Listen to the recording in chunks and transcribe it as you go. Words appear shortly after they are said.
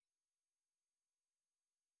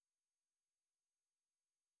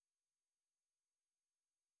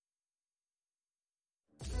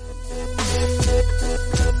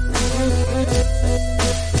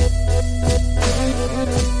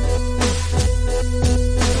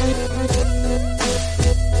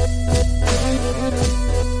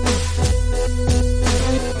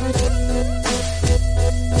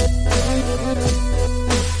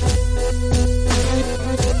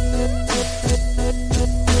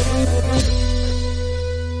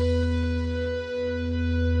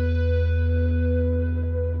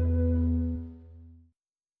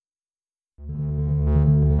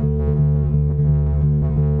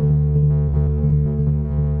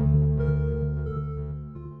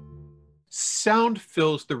sound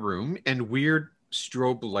fills the room and weird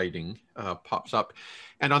strobe lighting pops up.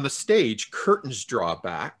 And on the stage, curtains draw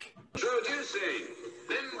back. Introducing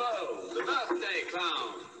Bimbo, the birthday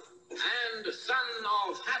clown, and son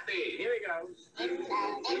of Happy. Here he goes.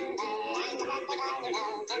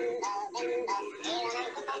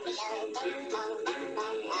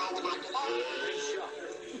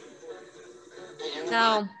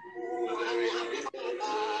 No.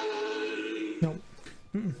 Nope.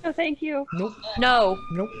 No, thank you. Nope. No.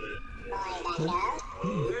 Nope.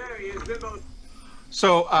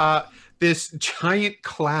 So this giant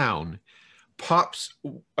clown pops,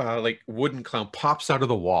 like wooden clown, pops out of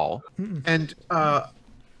the wall. And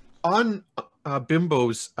on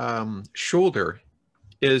Bimbo's shoulder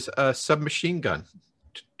is a submachine gun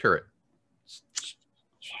turret.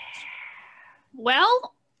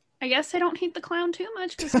 Well, I guess I don't hate the clown too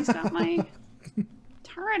much because he's got my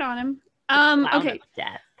turret on him. Okay.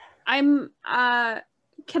 Death.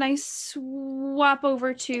 Can I swap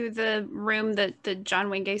over to the room that the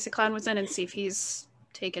John Wayne Gacy clown was in and see if he's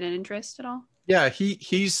taken an interest at all? Yeah,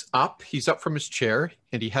 he's up. He's up from his chair,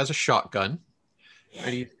 and he has a shotgun,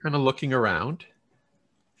 and he's kind of looking around,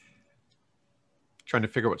 trying to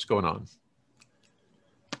figure out what's going on.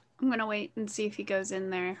 I'm gonna wait and see if he goes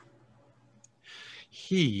in there.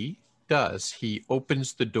 He does. He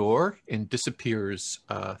opens the door and disappears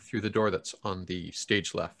through the door that's on the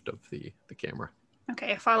stage left of the camera.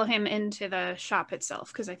 Okay, I follow him into the shop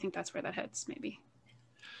itself because I think that's where that heads, maybe.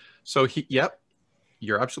 So yep,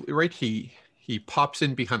 you're absolutely right. He pops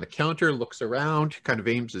in behind the counter, looks around, kind of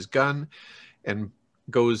aims his gun, and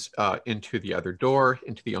goes into the other door,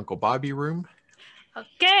 into the Uncle Bobby room.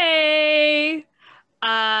 Okay.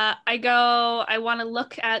 I want to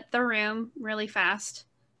look at the room really fast.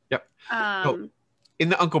 Yep. In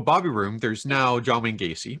the Uncle Bobby room, there's now John Wayne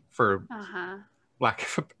Gacy for lack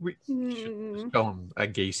of we should call him a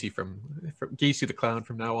Gacy from Gacy the Clown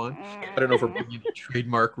from now on. I don't know if we're bringing in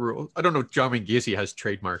trademark rules. I don't know if John Wayne Gacy has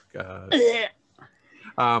trademark.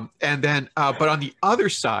 And then, but on the other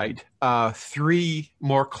side, 3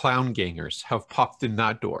 more clown gangers have popped in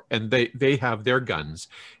that door, and they have their guns,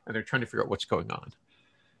 and they're trying to figure out what's going on.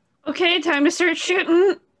 Okay, time to start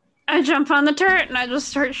shooting. I jump on the turret and I just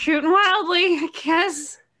start shooting wildly, I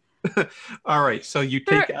guess. All right, so you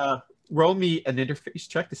take roll me an interface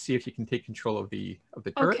check to see if you can take control of the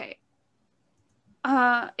turret. Okay.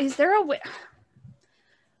 Is there a way?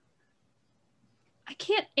 I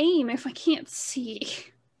can't aim if I can't see.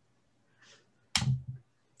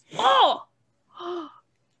 Oh!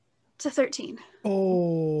 It's a 13.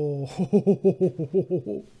 Oh.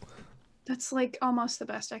 That's like almost the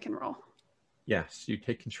best I can roll. Yes, you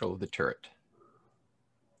take control of the turret.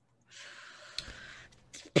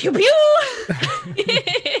 Pew pew!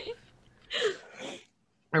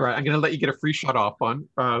 All right, I'm going to let you get a free shot off on.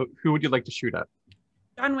 Who would you like to shoot at?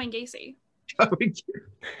 John Wayne Gacy.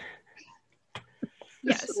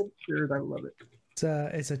 Yes. So weird. I love it.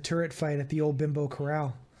 It's a turret fight at the old Bimbo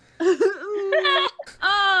Corral. With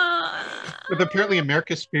apparently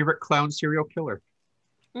America's favorite clown serial killer.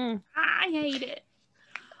 I hate it.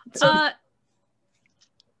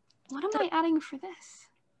 What am I adding for this?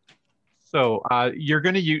 So you're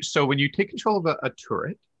going to use, so when you take control of a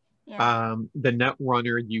turret, the net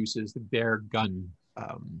runner uses their gun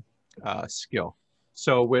skill.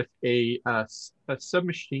 So with a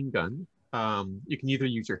submachine gun, you can either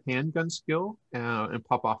use your handgun skill and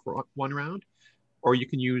pop off one round, or you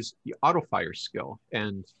can use the auto fire skill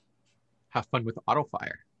and have fun with auto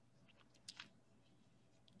fire.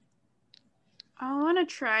 I want to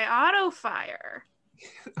try auto fire.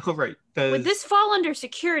 All right. Would this fall under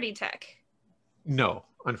security tech? No,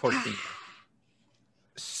 unfortunately.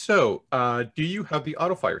 So, do you have the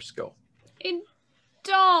auto fire skill? I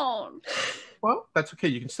don't. Well, that's okay.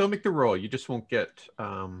 You can still make the roll. You just won't get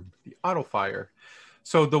the auto fire.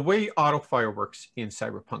 So the way auto fire works in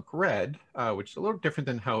Cyberpunk Red, which is a little different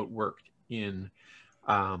than how it worked in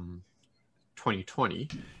 2020,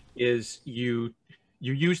 is you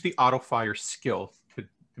use the auto fire skill to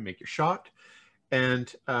make your shot,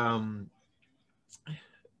 and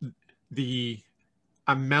the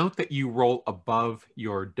amount that you roll above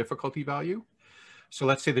your difficulty value. So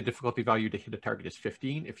let's say the difficulty value to hit a target is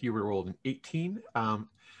 15. If you were rolled an 18,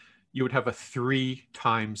 you would have a 3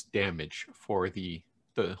 times damage for the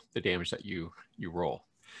damage that you roll.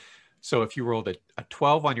 So if you rolled a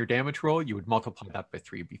 12 on your damage roll, you would multiply that by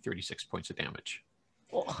 3, it'd be 36 points of damage.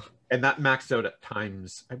 Oh. And that maxed out at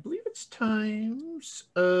times, I believe it's times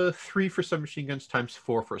 3 for submachine guns, times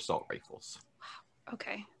 4 for assault rifles.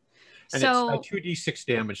 Okay. And so it's a 2d6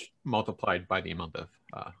 damage multiplied by the amount of...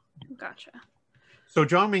 Gotcha. So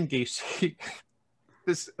John Wayne Gacy,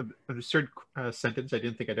 this absurd sentence I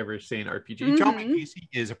didn't think I'd ever say in RPG. John Wayne Gacy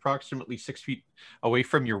is approximately 6 feet away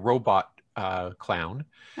from your robot clown.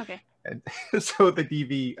 Okay. And so the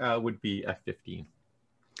DV would be a 15.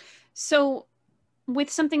 So with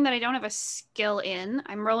something that I don't have a skill in,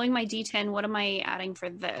 I'm rolling my D10. What am I adding for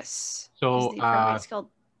this? So is the appropriate skill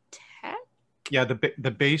tech? Yeah,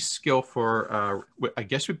 the base skill for I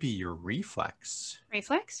guess would be your reflex.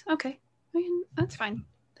 Reflex? Okay. That's fine.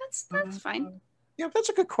 That's fine. Yeah, that's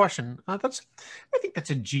a good question. I think that's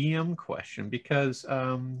a GM question because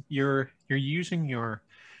you're using your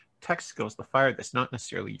tech skills to fire that's not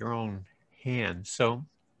necessarily your own hand. So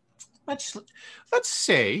let's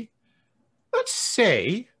say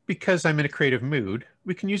because I'm in a creative mood,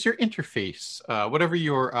 we can use your interface, whatever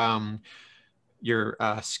your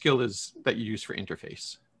skill is that you use for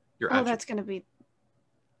interface. That's going to be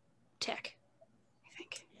tech, I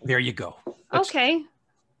think. There you go. Okay.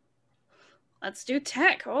 Let's do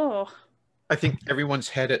tech. Oh. I think everyone's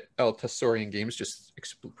head at El Tesorian Games just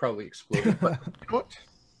probably exploded. But what?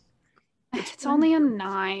 It's only a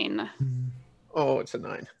 9. Oh, it's a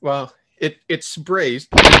 9. Well, it's braised.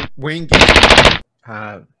 Wayne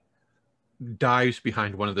Gacy dives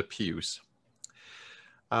behind one of the pews.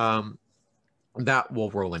 That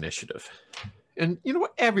will roll initiative. And you know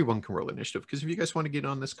what? Everyone can roll initiative because if you guys want to get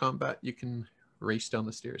on this combat, you can race down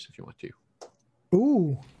the stairs if you want to.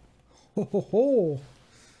 Ooh. Ho, ho, ho.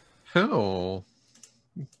 Oh.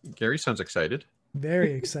 Gary sounds excited.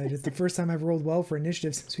 Very excited. It's the first time I've rolled well for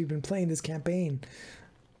initiative since we've been playing this campaign.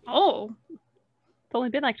 Oh. It's only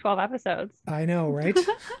been like 12 episodes. I know, right?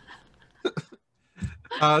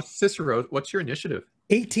 Cicero, what's your initiative?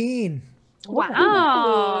 18.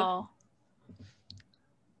 Wow.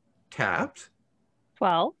 Tapped.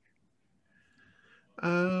 12.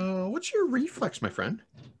 What's your reflex, my friend?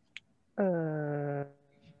 7.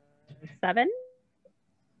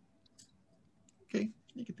 Okay,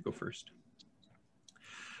 you get to go first.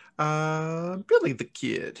 Billy the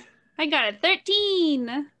Kid. I got a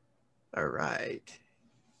 13. All right.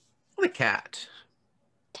 The cat.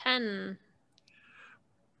 10.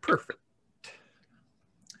 Perfect.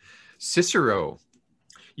 Cicero,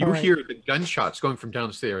 you hear the gunshots going from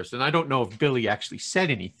downstairs, and I don't know if Billy actually said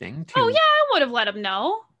anything to... Oh, yeah, I would have let him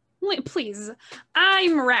know. Please.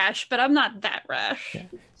 I'm rash, but I'm not that rash.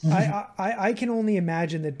 Yeah. I can only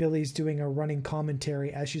imagine that Billy's doing a running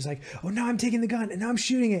commentary as she's like, oh, now I'm taking the gun, and now I'm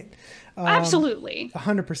shooting it. Absolutely.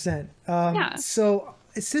 100%. Yeah. So,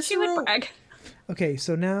 Cicero... She would brag. Okay,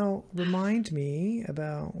 so now remind me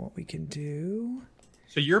about what we can do.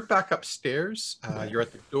 So you're back upstairs. You're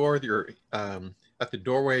at the door. You're at the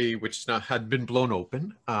doorway, which had been blown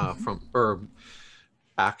open or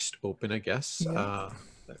axed open, I guess,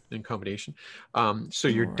 in combination. So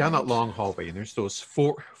you're down that long hallway, and there's those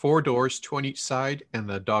four doors, 2 on each side, and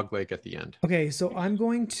the dog leg at the end. Okay, so I'm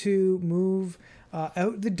going to move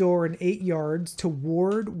out the door in 8 yards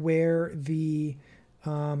toward where the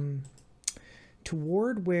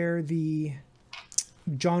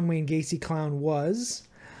John Wayne Gacy clown was.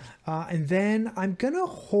 And then I'm going to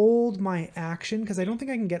hold my action because I don't think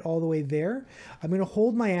I can get all the way there. I'm going to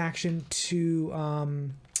hold my action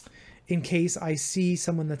to, in case I see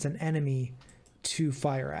someone that's an enemy to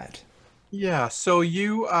fire at. Yeah. So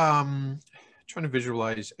you, trying to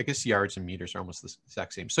visualize, I guess yards and meters are almost the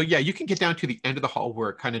exact same. So yeah, you can get down to the end of the hall where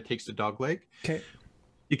it kind of takes the dog leg. Okay.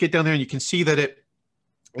 You get down there and you can see that it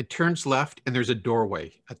turns left and there's a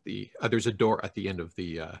doorway at there's a door at the end of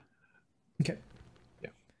the, okay.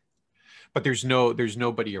 But there's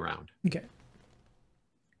nobody around. Okay.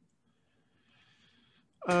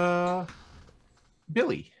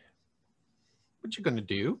 Billy, what you gonna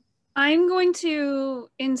do? I'm going to,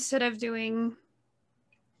 instead of doing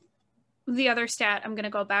the other stat, I'm gonna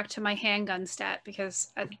go back to my handgun stat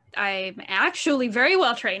because I'm actually very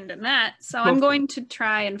well trained in that. So I'm going to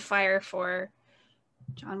try and fire for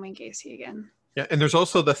John Wayne Gacy again. Yeah, and there's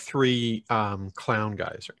also the 3 clown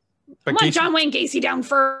guys, right? But come on, John Wayne Gacy down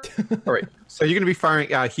first. All right. So you're going to be firing.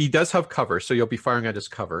 He does have cover, so you'll be firing at his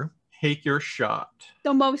cover. Take your shot.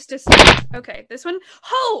 The most distance. Okay, this one.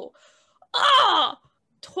 Oh!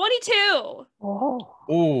 22.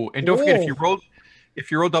 Oh, and don't forget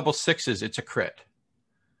if you roll double sixes, it's a crit.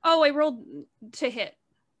 Oh, I rolled to hit.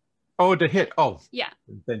 Oh, to hit. Oh. Yeah.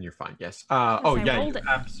 Then you're fine. Yes. You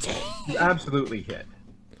absolutely hit.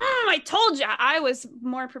 I told you I was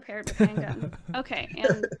more prepared with handgun. Okay,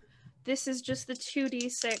 and this is just the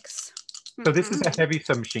 2d6. So this is a heavy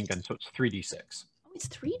submachine gun, so it's 3d6. Oh, it's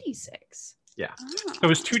 3d6. Yeah. Oh. So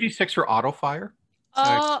it's 2d6 for auto fire.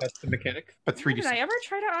 That's the mechanic, but 3d6. Did I ever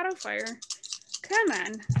try to auto fire? Come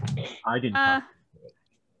on. I didn't.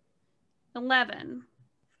 11.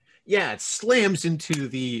 Yeah, it slams into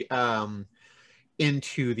the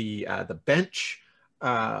bench,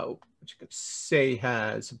 which you could say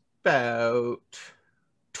has about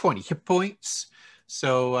 20 hit points.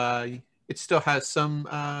 So it still has some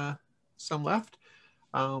left.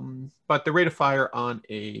 But the rate of fire on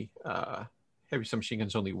a heavy submachine gun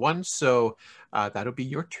is only 1, so that'll be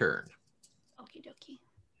your turn. Okie dokie.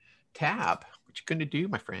 Tab, what you gonna do,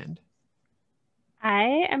 my friend?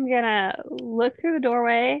 I am gonna look through the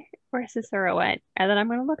doorway where Cicero went, and then I'm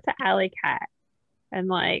gonna look to Alley Cat and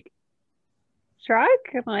like shrug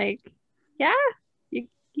and like, yeah, you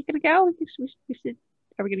gonna go? We should.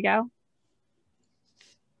 Are we gonna go?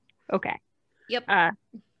 Okay. Yep.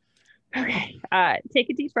 Okay. Take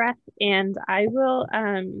a deep breath, and I will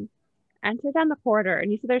enter down the corridor.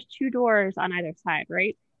 And you said there's 2 doors on either side,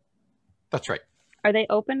 right? That's right. Are they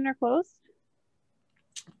open or closed?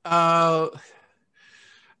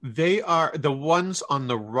 They are, the ones on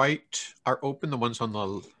the right are open. The ones on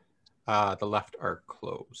the left are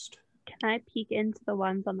closed. Can I peek into the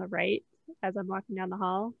ones on the right as I'm walking down the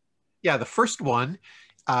hall? Yeah, the first one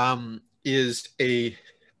is a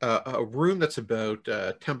room that's about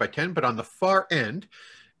 10 by 10, but on the far end,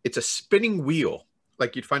 it's a spinning wheel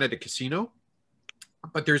like you'd find at a casino,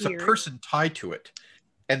 but there's Weird. a person tied to it,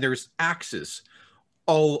 and there's axes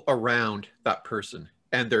all around that person,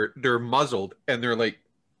 and they're muzzled, and they're like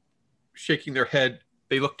shaking their head.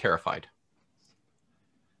 They look terrified.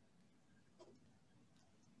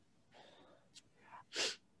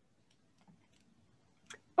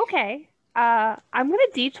 Okay. I'm gonna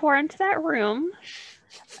detour into that room.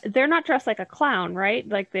 They're not dressed like a clown, right?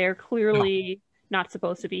 Like they're clearly not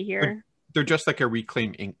supposed to be here. They're just like a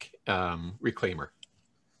Reclaim Inc. Reclaimer.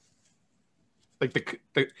 Like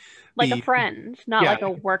Like a friend, not yeah. like a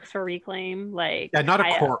works for Reclaim. Like Yeah, not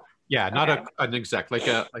a corp. Yeah, not Okay. an exec. Like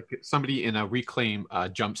somebody in a Reclaim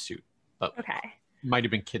jumpsuit. Okay. Might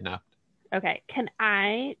have been kidnapped. Okay. Can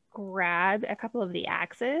I grab a couple of the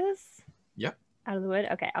axes? Yep. Out of the wood?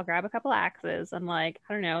 Okay, I'll grab a couple axes and like,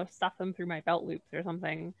 I don't know, stuff them through my belt loops or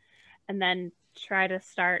something. And then try to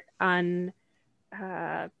start unbuckling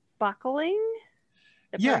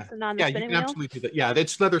the person on the you spinning can wheel. absolutely do that. Yeah,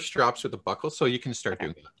 it's leather straps with a buckle, so you can start Okay.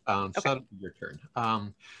 doing that. So Okay. that'll be your turn.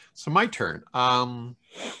 So my turn. John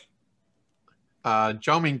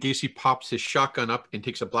Wayne Gacy pops his shotgun up and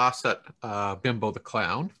takes a blast at Bimbo the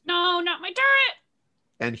Clown, No, not my turret.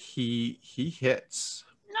 and he hits.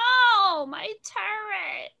 No, my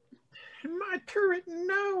turret. My turret,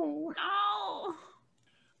 no.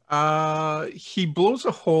 No. He blows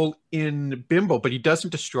a hole in Bimbo, but he doesn't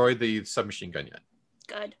destroy the submachine gun yet.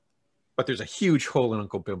 Good. But there's a huge hole in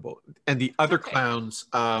Uncle Bimbo. And the other Okay. clowns,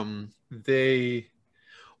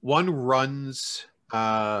 one runs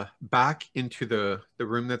back into the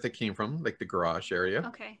room that they came from, like the garage area.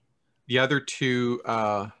 Okay. The other 2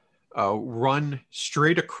 run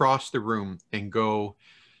straight across the room and go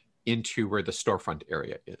into where the storefront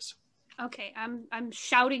area is. Okay. I'm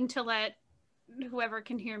shouting to let whoever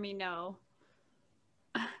can hear me know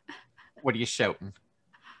What are you shouting?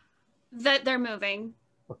 that they're moving.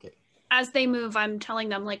 Okay. As they move, I'm telling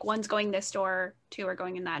them like 1's going this door, 2 are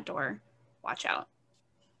going in that door. Watch out.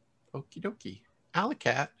 Okie dokie.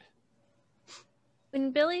 Alicat.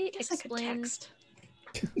 When Billy Guess I could explained text.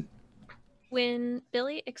 when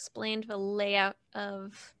Billy explained the layout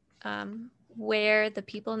of where the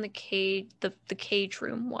people in the cage, the cage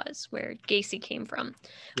room was, where Gacy came from,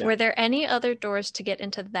 Yeah. were there any other doors to get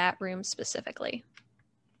into that room specifically?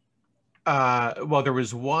 Well, there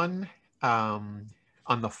was one on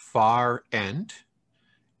the far end,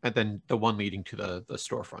 and then the one leading to the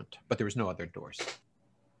storefront, but there was no other doors.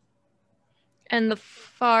 And the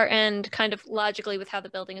far end, kind of logically with how the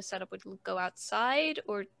building is set up, would go outside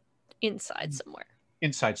or inside somewhere?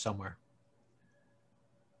 Inside somewhere.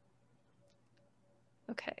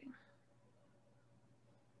 Okay.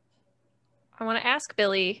 I want to ask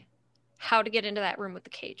Billy how to get into that room with the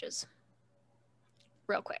cages.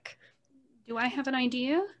 Real quick. Do I have an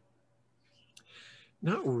idea?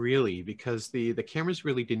 Not really, because the cameras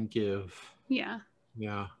really didn't give. Yeah.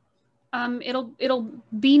 Yeah. It'll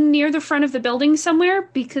be near the front of the building somewhere,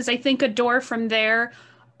 because I think a door from there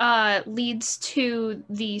leads to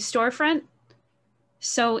the storefront.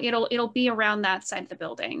 So it'll be around that side of the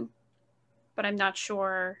building, but I'm not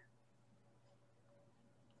sure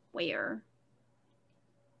where.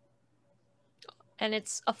 And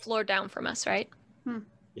it's a floor down from us, right?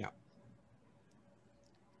 Yeah.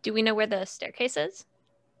 Do we know where the staircase is?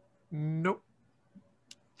 Nope.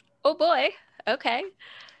 Oh boy. Okay.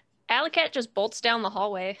 Alicat just bolts down the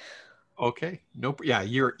hallway. Okay. Nope. Yeah,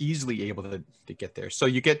 you're easily able to get there. So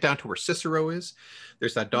you get down to where Cicero is.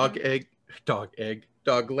 There's that dog leg. Dog egg.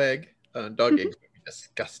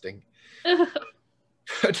 Disgusting.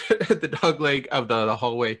 The dog leg of the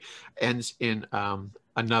hallway ends in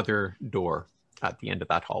another door at the end of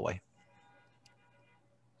that hallway.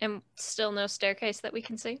 And still no staircase that we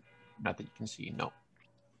can see? Not that you can see, no.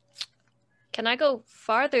 Can I go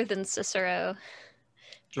farther than Cicero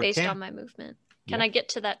Sure based can. on my movement? Can Yeah. I get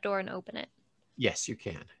to that door and open it? Yes, you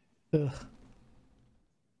can. Ugh.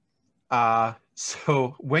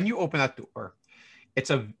 So when you open that door, it's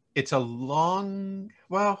a long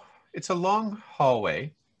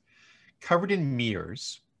hallway covered in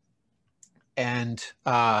mirrors, and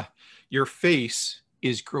your face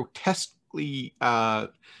is grotesquely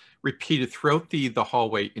repeated throughout the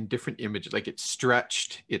hallway in different images. Like it's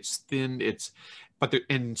stretched, it's thin,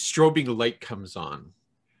 and strobing light comes on,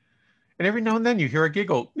 and every now and then you hear a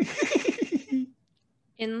giggle.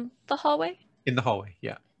 In the hallway? In the hallway,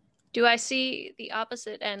 yeah. Do I see the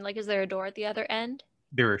opposite end? Like, is there a door at the other end?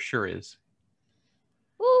 There sure is.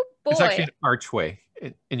 Oh boy! It's actually an archway,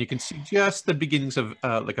 and you can see just the beginnings of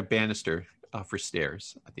like a banister for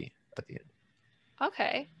stairs at the end.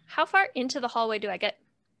 Okay. How far into the hallway do I get?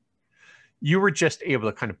 You were just able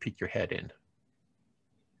to kind of peek your head in.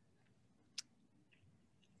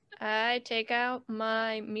 I take out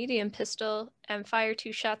my medium pistol and fire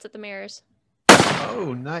 2 shots at the mirrors.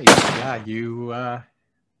 Oh, nice. Yeah, you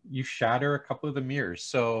shatter a couple of the mirrors.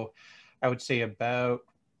 So I would say about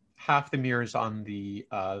half the mirrors on the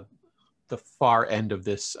far end of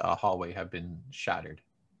this hallway have been shattered.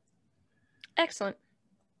 Excellent.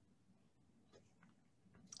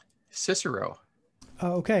 Cicero.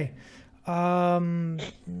 Okay. Well,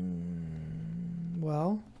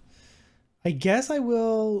 I guess I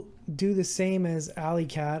will do the same as Alley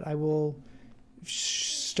Cat. I will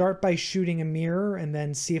start by shooting a mirror and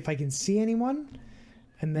then see if I can see anyone.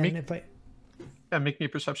 And then Make me a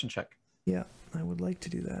perception check. Yeah, I would like to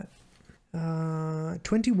do that.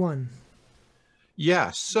 21.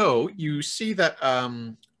 Yeah, so you see that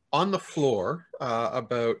on the floor,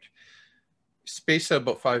 about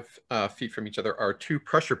 5 feet from each other, are 2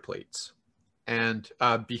 pressure plates. And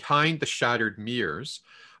behind the shattered mirrors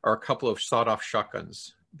are a couple of sawed-off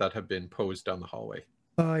shotguns that have been posed down the hallway.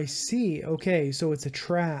 I see. Okay, so it's a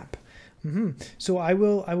trap. So I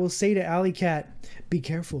will say to Alley Cat, be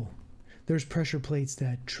careful. There's pressure plates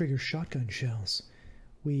that trigger shotgun shells.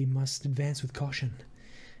 We must advance with caution.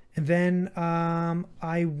 And then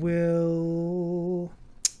I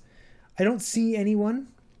don't see anyone.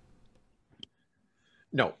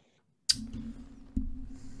 No.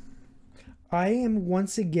 I am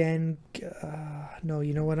once again. No,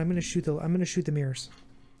 you know what? I'm gonna shoot the mirrors.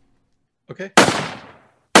 Okay.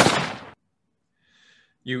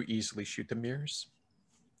 You easily shoot the mirrors.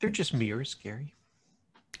 They're just mirrors, Gary.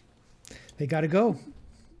 They gotta go.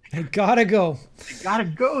 They gotta go. They gotta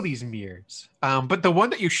go, these mirrors. But the one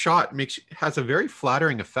that you shot has a very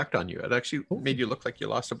flattering effect on you. It actually made you look like you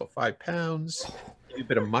lost about 5 pounds. A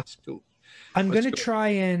bit of muscle. I'm going to try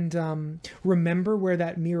and remember where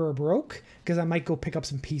that mirror broke, because I might go pick up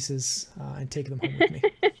some pieces and take them home with me.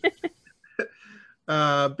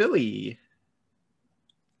 Billy.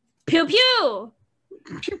 Pew pew!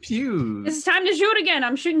 Pew pew. This is time to shoot again.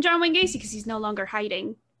 I'm shooting John Wayne Gacy because he's no longer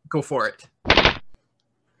hiding. Go for it. A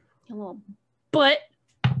little butt.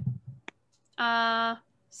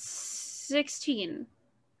 16.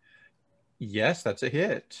 Yes, that's a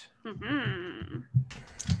hit.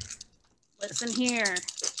 What's in here?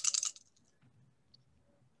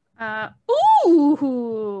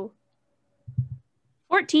 Ooh!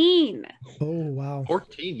 14. Oh, wow.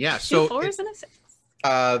 14, yeah. 2 So 4s and a 6.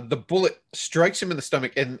 the bullet strikes him in the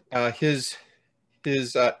stomach, and his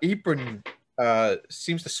apron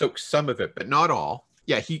seems to soak some of it, but not all.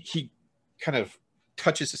 Yeah, he kind of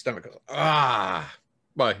touches his stomach. Goes, ah!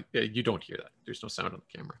 Well, you don't hear that. There's no sound on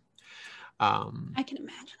the camera. I can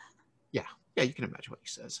imagine it. Yeah, you can imagine what he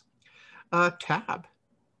says. Tab.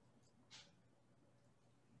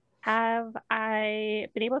 Have I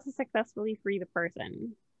been able to successfully free the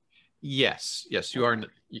person? Yes, you are.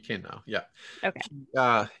 You can now. Yeah. Okay.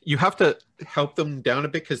 You have to help them down a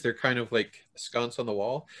bit because they're kind of like sconce on the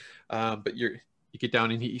wall. But you get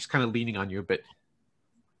down and he's kind of leaning on you a bit.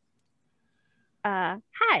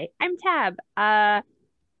 Hi, I'm Tab.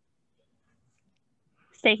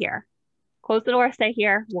 Stay here. Close the door. Stay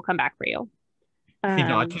here. We'll come back for you. He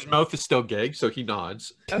nods. His mouth is still gagged, so he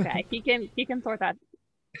nods. Okay, he can sort that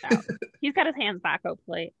out. He's got his hands back,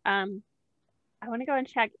 hopefully. I want to go and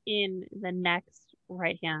check in the next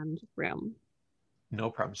right-hand room. No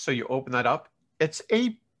problem. So you open that up. It's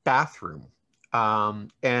a bathroom.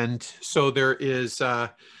 And so there is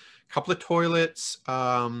a couple of toilets,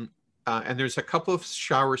 and there's a couple of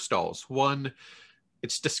shower stalls. One,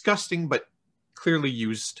 it's disgusting, but clearly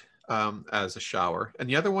used as a shower. And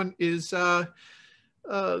the other one is there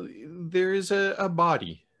is a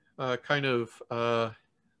body that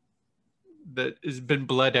has been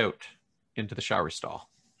bled out into the shower stall.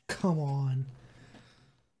 Come on.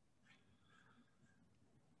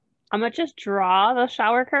 I'm gonna just draw the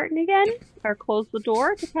shower curtain again or close the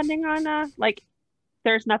door, depending on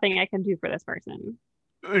there's nothing I can do for this person.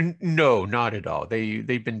 No, not at all.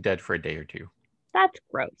 They've been dead for a day or two. That's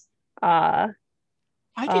gross. I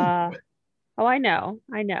didn't do it. Oh, I know.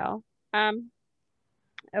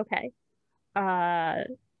 Okay.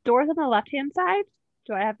 Doors on the left-hand side.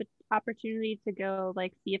 Do I have the opportunity to go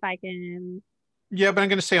see if I can? Yeah, but I'm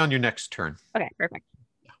gonna say on your next turn. Okay, perfect.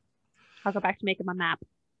 I'll go back to making my map.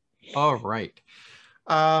 All right.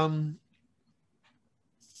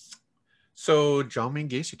 So John Wayne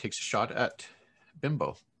Gacy takes a shot at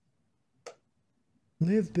Bimbo.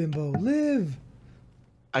 Live, Bimbo, live.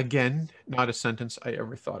 Again, not a sentence I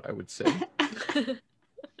ever thought I would say.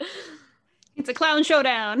 It's a clown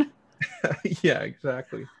showdown. Yeah,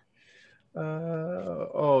 exactly.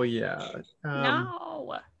 Oh yeah.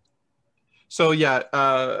 No. So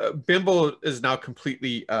yeah, Bimbo is now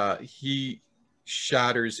completely. He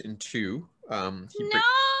shatters in two. No.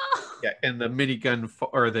 Yeah, and the minigun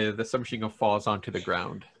or the submachine gun falls onto the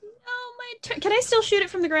ground. No, my turn. Can I still shoot it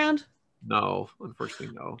from the ground? No,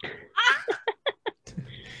 unfortunately, no.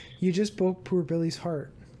 You just broke poor Billy's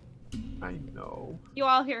heart. I know. You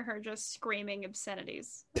all hear her just screaming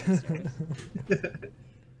obscenities.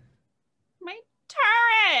 My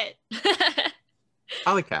turret.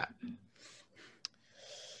 Alley Cat.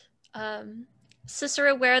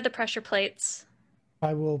 Cicero, where are the pressure plates?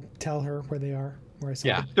 I will tell her where they are, where I saw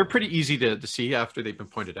them. They're pretty easy to see after they've been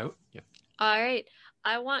pointed out. Yeah. All right.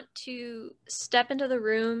 I want to step into the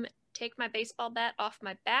room, take my baseball bat off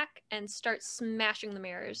my back, and start smashing the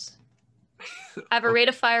mirrors. I have a rate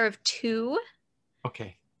of fire of 2.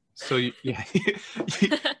 Okay. So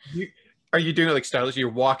are you doing it like stylish? You're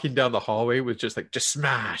walking down the hallway with just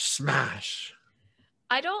smash, smash.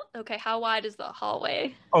 Okay, how wide is the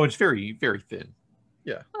hallway? Oh, it's very, very thin.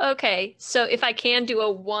 Yeah. Okay, so if I can do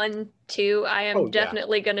a 1-2, I am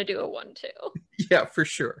definitely going to do a 1-2. Yeah, for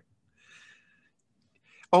sure.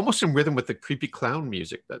 Almost in rhythm with the creepy clown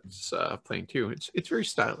music that's playing too. It's very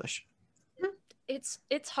stylish.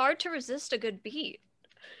 It's hard to resist a good beat.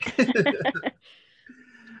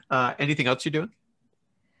 Anything else you're doing?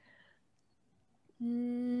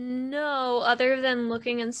 No, other than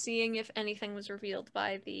looking and seeing if anything was revealed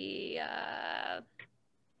by the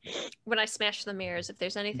when I smashed the mirrors, if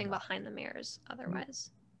there's anything behind the mirrors otherwise.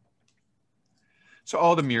 So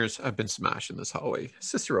all the mirrors have been smashed in this hallway.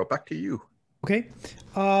 Cicero, back to you. Okay.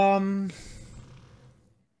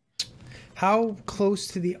 How close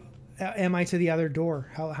to the am I to the other door?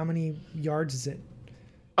 How many yards is it?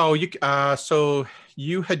 Oh, so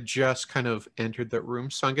you had just kind of entered that room,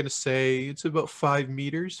 so I'm going to say it's about 5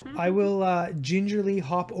 meters. I will gingerly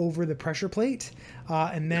hop over the pressure plate,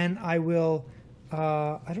 and then I will.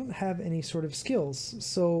 I don't have any sort of skills,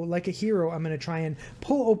 so like a hero, I'm going to try and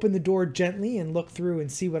pull open the door gently and look through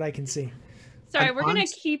and see what I can see. Sorry, we're going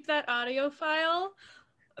to keep that audio file.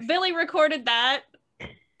 Billy recorded that.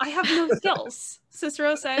 I have no skills.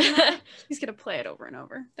 Cicero saying that. He's going to play it over and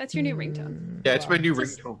over. That's your new ringtone. Yeah, it's my new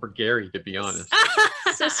ringtone for Gary, to be honest.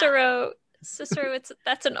 Cicero,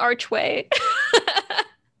 that's an archway.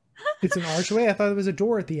 It's an archway? I thought it was a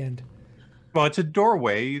door at the end. Well, it's a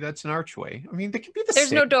doorway. That's an archway. I mean, they could be the There's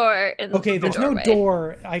same. no door. Okay, there's no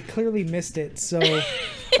door. I clearly missed it. So,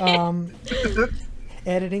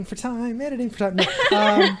 editing for time. No,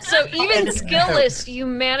 so even skillless, you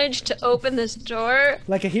managed to open this door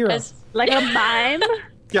like a hero, like a mime.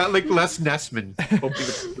 Yeah, like Les Nessman opening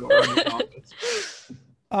the door on the office.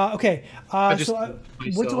 Okay.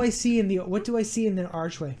 What do I see in the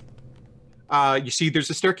archway? You see, there's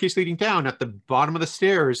a staircase leading down. At the bottom of the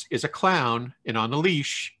stairs is a clown, and on the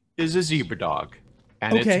leash is a zebra dog,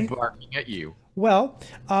 and it's barking at you. Well,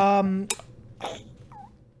 I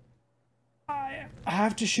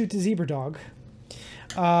have to shoot the zebra dog.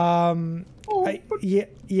 I'm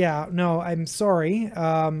sorry,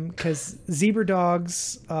 because zebra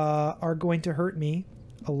dogs are going to hurt me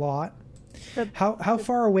a lot. How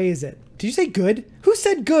far away is it? Did you say good? Who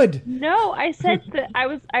said good? No, I said that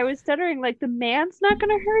I was stuttering. Like, the man's not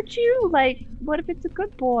gonna hurt you. Like, what if it's a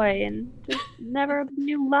good boy and just never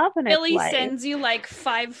knew love in its life? Billy sends you like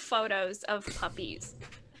 5 photos of puppies.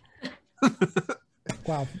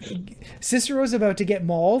 Wow. Cicero's about to get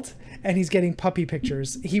mauled, and he's getting puppy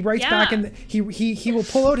pictures. He writes back, and he will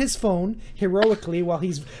pull out his phone heroically while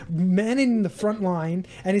he's manning the front line,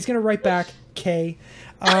 and he's going to write back, K.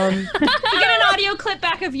 You get an audio clip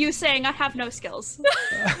back of you saying, I have no skills.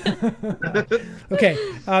 Okay.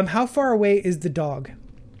 How far away is the dog?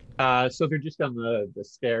 So they're just on the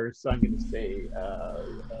stairs. So I'm going to say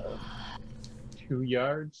 2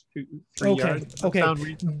 yards, 3 yards. Okay. Sound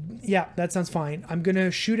reasonable? Yeah, that sounds fine. I'm going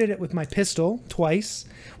to shoot at it with my pistol twice.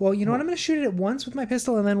 Well, you know what? I'm going to shoot it at once with my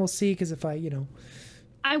pistol, and then we'll see, because if I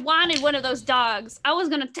wanted one of those dogs. I was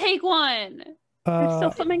going to take one. There's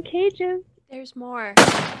still some in cages. There's more.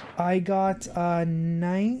 I got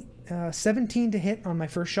 17 to hit on my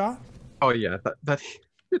first shot. Oh yeah, that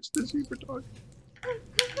hits the zebra dog.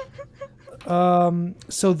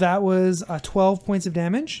 So that was 12 points of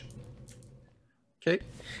damage. Okay.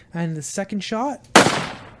 And the second shot,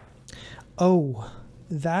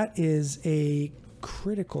 that is a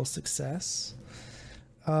critical success.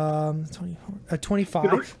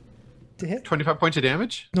 25 to hit. 25 points of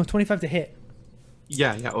damage? No, 25 to hit.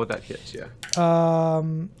 Yeah. Oh, that hits. Yeah.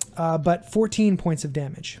 But 14 points of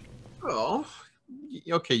damage. Oh,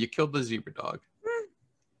 okay. You killed the zebra dog.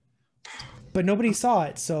 But nobody saw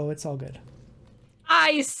it, so it's all good.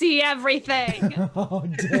 I see everything. Oh,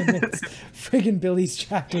 damn it. Friggin' Billy's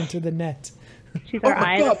trapped into the net. She's our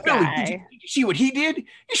eye in the Billy, sky. did you see what he did?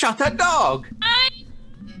 He shot that dog.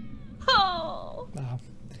 Oh. Wow.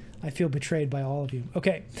 I feel betrayed by all of you.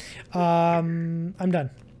 Okay. I'm done.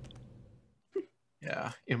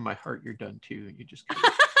 Yeah. In my heart, you're done too. You just.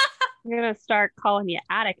 I'm gonna start calling you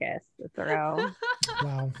Atticus, Cicero.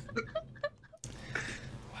 Wow.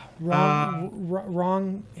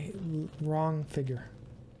 Wrong figure.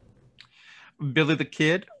 Billy the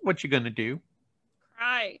Kid, what you gonna do?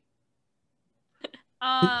 Right.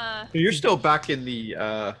 You're still back in the.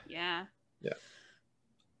 Yeah. Yeah.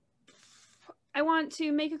 I want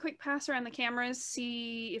to make a quick pass around the cameras,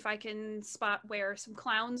 see if I can spot where some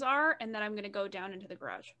clowns are, and then I'm going to go down into the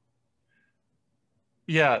garage.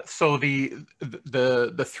 Yeah. So the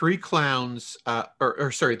three clowns,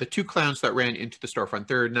 the two clowns that ran into the storefront.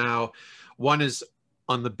 They're now, one is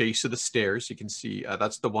on the base of the stairs. You can see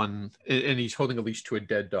that's the one, and he's holding a leash to a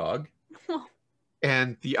dead dog.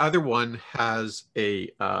 And the other one has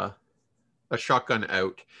a shotgun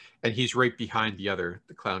out, and he's right behind the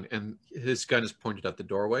clown, and his gun is pointed at the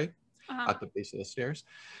doorway at the base of the stairs.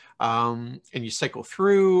 And you cycle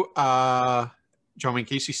through. John Wayne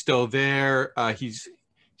Casey's still there. He's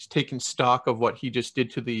taking stock of what he just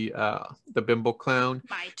did to the bimbo clown.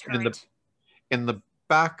 My turret. In the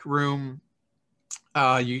back room,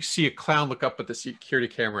 you see a clown look up at the security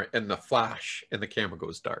camera, and the flash and the camera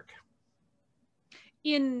goes dark.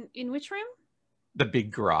 In which room? The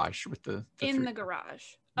big garage with the the garage.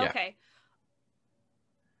 Yeah. Okay.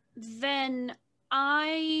 Then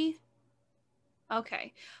I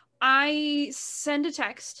send a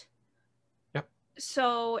text. Yep.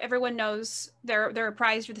 So everyone knows they're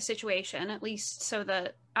apprised of the situation, at least so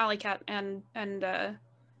that Alley Cat and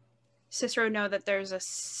Cicero know that there's a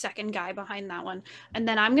second guy behind that one. And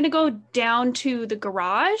then I'm gonna go down to the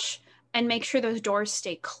garage and make sure those doors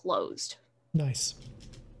stay closed. Nice.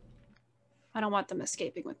 I don't want them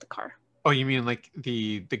escaping with the car. Oh, you mean like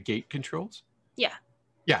the gate controls? Yeah.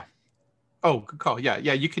 Yeah. Oh, good call. Yeah.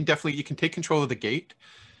 You can take control of the gate.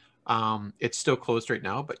 It's still closed right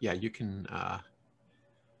now, but yeah, you can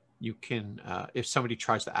if somebody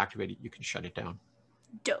tries to activate it, you can shut it down.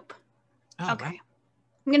 Dope. Oh, Okay. wow.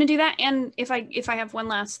 I'm gonna do that, and if I have one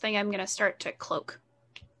last thing, I'm gonna start to cloak.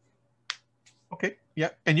 Okay. Yeah,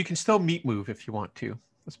 and you can still meet move if you want to.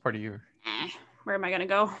 That's part of your. Where am I gonna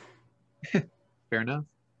go? Fair enough.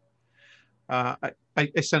 I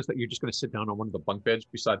sense that you're just going to sit down on one of the bunk beds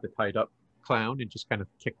beside the tied up clown and just kind of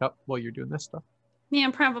kick up while you're doing this stuff.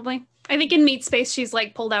 Yeah, probably. I think in Meat Space, she's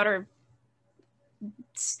like pulled out her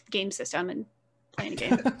game system and playing a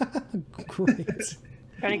game. Great.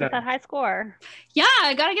 Trying to get that high score. Yeah,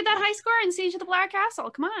 I gotta get that high score in Siege of the Black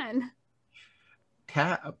Castle. Come on.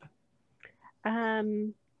 Tab.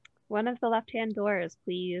 One of the left-hand doors,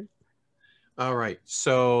 please. All right,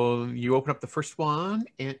 so you open up the first one,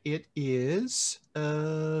 and it is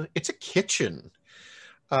it's a kitchen.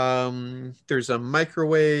 There's a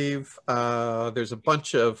microwave. There's a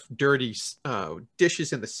bunch of dirty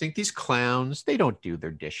dishes in the sink. These clowns, they don't do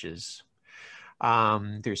their dishes.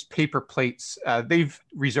 There's paper plates. They've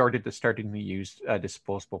resorted to starting to use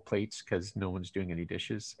disposable plates because no one's doing any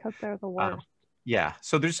dishes. Because they're the worst. Yeah,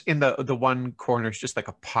 so there's in the one corner is just like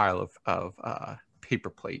a pile of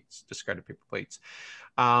paper plates, discarded paper plates.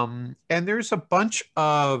 And there's a bunch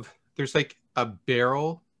of, there's like a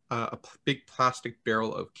barrel, big plastic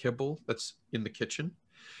barrel of kibble that's in the kitchen.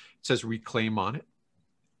 It says reclaim on it.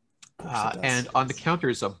 And on the counter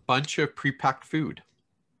is a bunch of pre-packed food.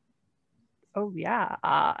 Oh yeah.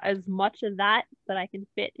 As much of that I can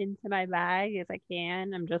fit into my bag as I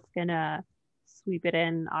can. I'm just gonna sweep it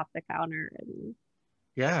in off the counter and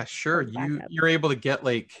Yeah, sure. You're able to get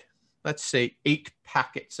like, let's say 8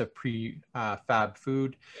 packets of fab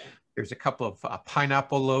food. There's a couple of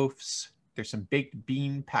pineapple loaves. There's some baked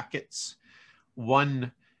bean packets.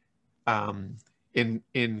 One,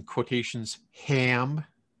 in quotations, ham.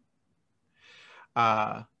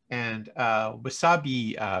 And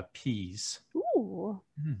wasabi peas. Ooh.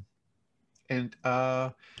 And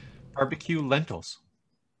barbecue lentils.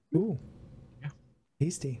 Ooh. Yeah.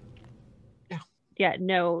 Tasty. Yeah,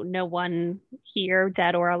 no one here,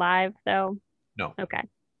 dead or alive, though? No. Okay,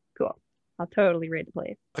 cool. I'll totally raid the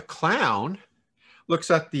place. The clown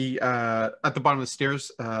looks at the bottom of the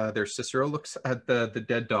stairs. There, Cicero looks at the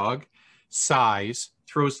dead dog, sighs,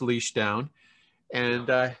 throws the leash down,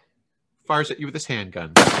 and fires at you with his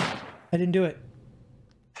handgun. I didn't do it.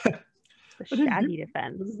 The shaggy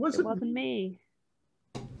defense. It wasn't me.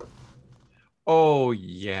 Oh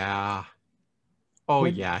yeah. Oh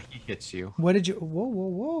yeah, he hits you. What did you?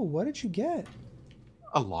 Whoa! What did you get?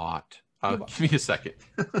 A lot. Give me a second.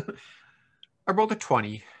 I rolled a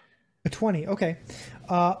 20. A 20. Okay.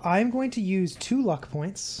 I'm going to use 2 luck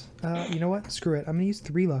points. You know what? Screw it. I'm going to use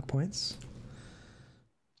 3 luck points.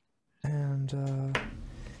 And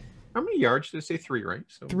how many yards did it say? 3, right?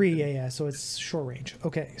 So 3. Yeah. So it's short range.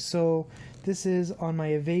 Okay. So this is on my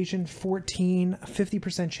evasion 14,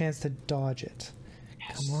 50% chance to dodge it.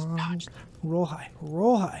 Yes, come on. Roll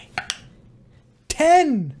high.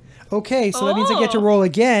 10. Okay, so that means I get to roll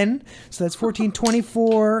again. So that's 14,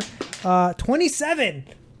 24, 27.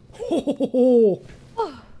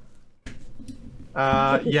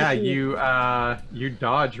 Yeah, you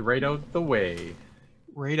dodge right out the way.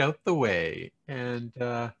 And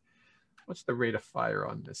what's the rate of fire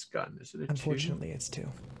on this gun? Is it a 2? Unfortunately, it's 2.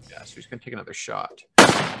 Yeah, so he's gonna take another shot.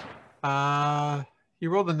 He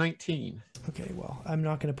rolled a 19. Okay, well, I'm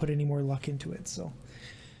not going to put any more luck into it, so.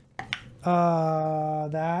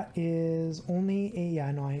 That is only a... Yeah,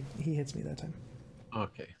 no, he hits me that time.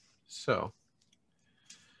 Okay, so.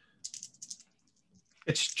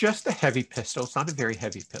 It's just a heavy pistol. It's not a very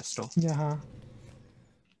heavy pistol. Yeah.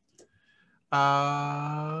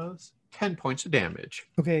 10 points of damage.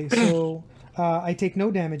 Okay, so I take no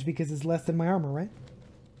damage because it's less than my armor, right?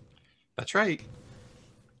 That's right.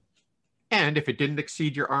 And if it didn't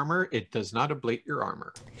exceed your armor, it does not ablate your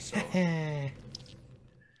armor. So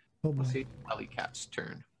we'll see Alley Cat's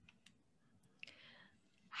turn.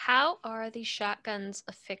 How are these shotguns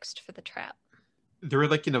affixed for the trap? They're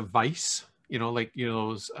like in a vise, like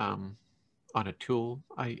those on a tool.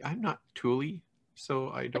 I'm not tooly,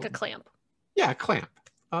 so I don't. Like a clamp. Yeah, a clamp.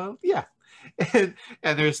 Yeah, and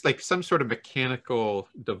there's like some sort of mechanical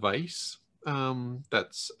device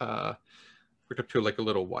that's hooked up to like a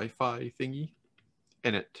little Wi-Fi thingy,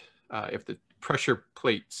 and it if the pressure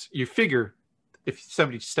plates, you figure if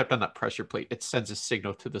somebody stepped on that pressure plate, it sends a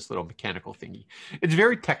signal to this little mechanical thingy. It's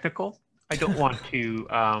very technical. I don't want to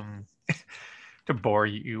to bore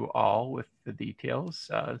you all with the details.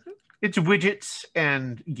 It's widgets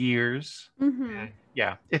and gears. Mm-hmm. And,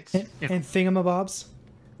 yeah, it's and thingamabobs.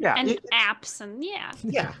 Yeah, and apps and yeah.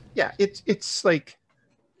 It's like,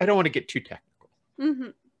 I don't want to get too technical.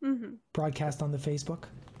 Broadcast on the Facebook.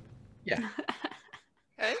 Yeah.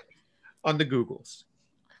 Okay. On the Googles.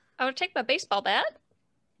 I would take my baseball bat.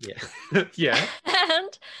 Yeah. Yeah.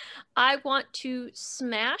 And I want to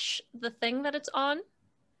smash the thing that it's on.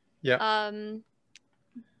 Yeah.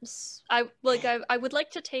 I would like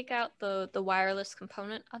to take out the wireless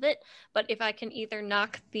component of it, but if I can either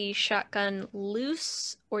knock the shotgun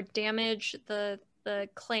loose or damage the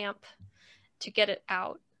clamp to get it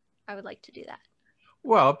out, I would like to do that.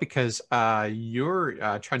 Well, because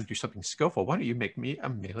you're trying to do something skillful, why don't you make me a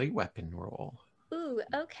melee weapon roll? Ooh,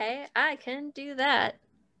 okay, I can do that.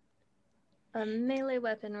 A melee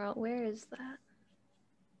weapon roll. Where is that?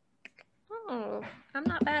 Oh, I'm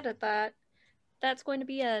not bad at that. That's going to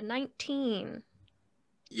be a 19.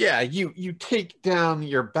 Yeah, you take down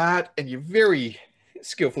your bat and you very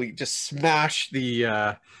skillfully just smash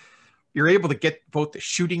the. You're able to get both the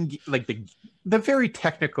shooting, like the very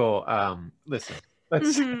technical. Listen,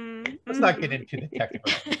 let's not get into the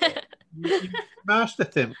technical. You smash the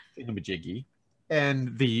thingamajiggy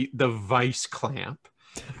and the vice clamp,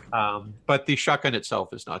 but the shotgun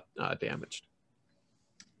itself is not damaged.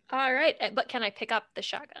 All right, but can I pick up the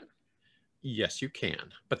shotgun? Yes, you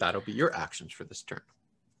can, but that'll be your actions for this turn.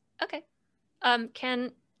 Okay.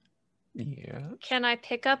 Can I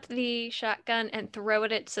pick up the shotgun and throw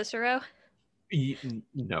it at Cicero?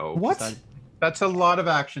 No. What? That's a lot of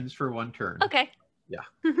actions for one turn. Okay. Yeah.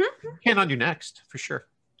 Can undo next, for sure.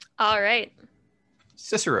 All right.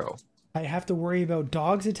 Cicero. I have to worry about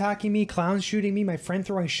dogs attacking me, clowns shooting me, my friend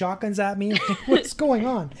throwing shotguns at me. What's going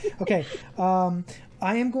on? Okay. I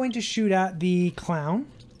am going to shoot at the clown.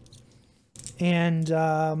 And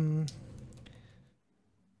I'm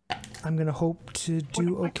going to hope to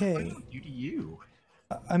do okay. What do you?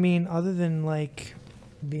 I mean, other than, like,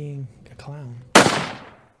 being a clown.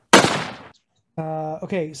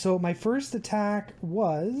 Okay, so my first attack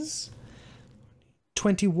was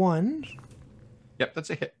 21. Yep, that's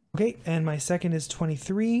a hit. Okay, and my second is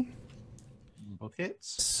 23. Both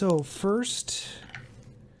hits. So first,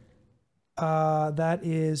 that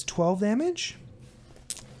is 12 damage.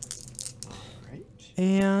 All right.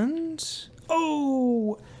 And,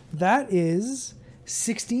 oh, that is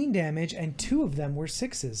 16 damage, and 2 of them were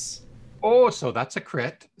 6s. Oh, so that's a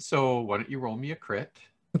crit. So why don't you roll me a crit?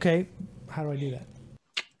 Okay, how do I do that?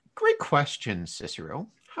 Great question, Cicero.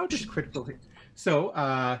 How does critical hit?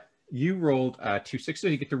 So you rolled 2 6s, so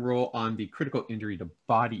you get to roll on the critical injury to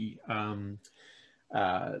body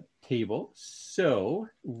table. So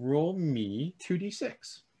roll me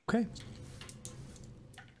 2d6. Okay.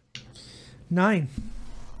 9.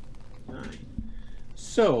 9.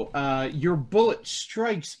 So your bullet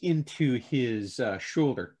strikes into his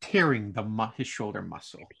shoulder, tearing his shoulder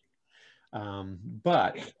muscle.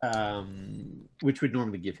 But which would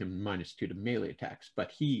normally give him -2 to melee attacks, but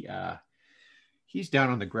he's down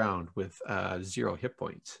on the ground with 0 hit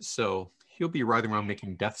points, so he'll be writhing around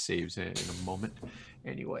making death saves in a moment.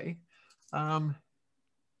 Anyway, so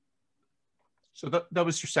that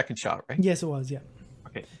was your second shot, right? Yes, it was. Yeah.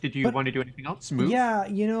 Okay. Did you want to do anything else? Move? Yeah,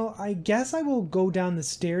 I guess I will go down the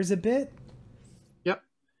stairs a bit. Yep.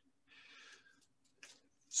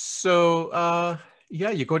 So.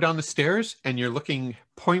 Yeah, you go down the stairs and you're looking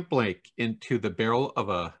point blank into the barrel of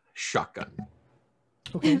a shotgun.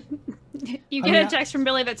 Okay. You get a text from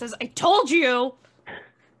Billy that says, "I told you."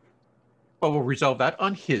 Well, we'll resolve that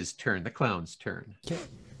on his turn, the clown's turn. Okay.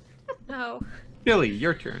 No. Billy,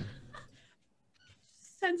 your turn.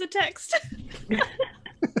 Sends a text.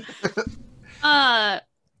 I'm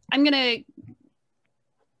gonna.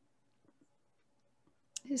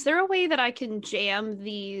 Is there a way that I can jam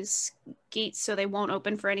these gates so they won't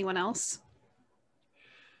open for anyone else?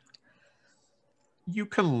 You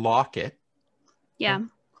can lock it. Yeah.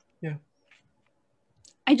 Yeah.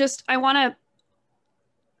 I want to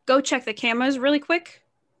go check the cameras really quick.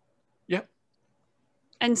 Yep.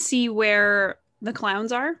 And see where the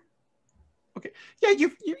clowns are. Okay. Yeah,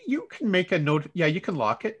 you can make a note. Yeah, you can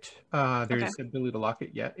lock it. There's the ability to lock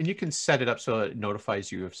it. Yeah, and you can set it up so it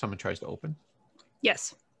notifies you if someone tries to open.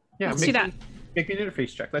 Yes. Yeah. Let's do that. Make an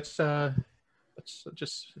interface check. Let's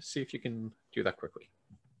just see if you can do that quickly.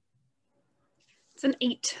 It's an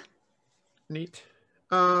 8. Neat.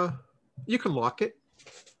 You can lock it.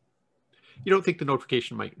 You don't think the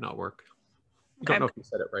notification might not work. You don't know if you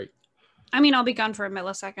said it right. I mean, I'll be gone for a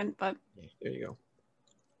millisecond, but there you go.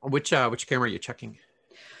 Which camera are you checking?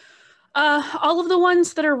 all of the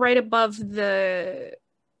ones that are right above the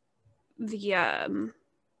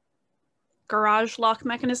garage lock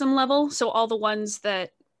mechanism level. So all the ones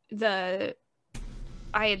that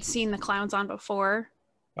I had seen the clowns on before.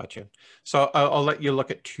 Gotcha. So I'll let you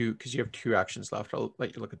look at 2 because you have 2 actions left. I'll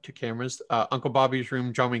let you look at 2 cameras. Uncle Bobby's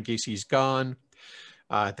room, John Wayne Gacy's gone.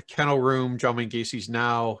 The kennel room, John Wayne Gacy's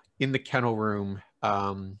now in the kennel room,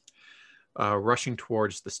 rushing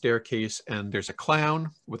towards the staircase, and there's a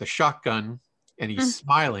clown with a shotgun, and he's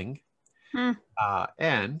smiling.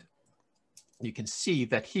 And you can see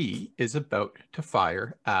that he is about to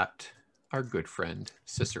fire at our good friend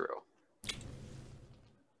Cicero.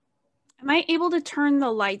 Am I able to turn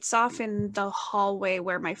the lights off in the hallway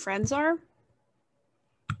where my friends are?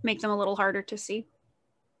 Make them a little harder to see?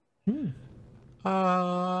 Yes.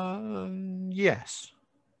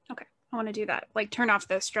 Okay, I want to do that. Like turn off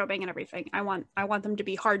the strobing and everything. I want them to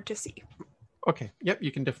be hard to see. Okay. Yep,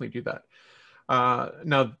 you can definitely do that.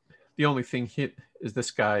 Now, the only thing hit is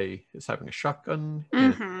this guy is having a shotgun.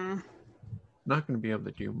 And not going to be able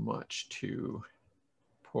to do much to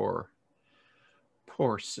poor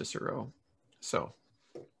Cicero. So,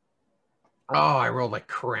 I rolled like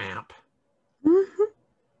cramp.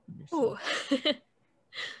 Ooh.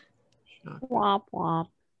 Womp womp.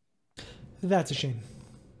 That's a shame.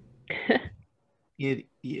 It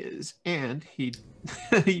is, and he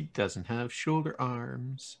doesn't have shoulder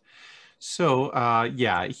arms. So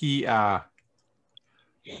yeah,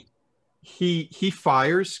 He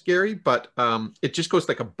fires, Gary, but it just goes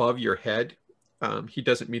like above your head. He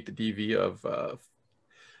doesn't meet the DV of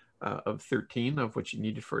 13, of which you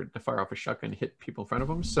needed to fire off a shotgun and hit people in front of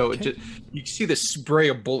him. So it just, you see the spray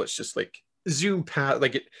of bullets just like zoom past,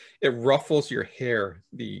 like it ruffles your hair,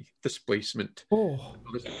 the displacement.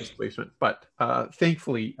 Displacement. But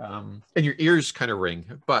thankfully, and your ears kind of ring,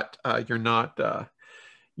 but you're not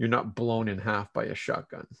blown in half by a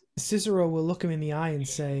shotgun. Cicero will look him in the eye and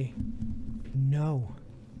say, "No."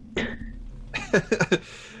 The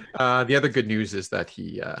other good news is that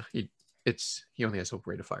he only has a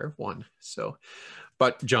rate of fire of 1. So,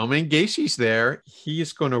 but John Wayne Gacy's there. He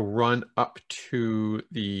is going to run up to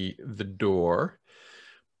the door,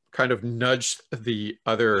 kind of nudge the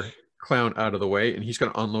other clown out of the way, and he's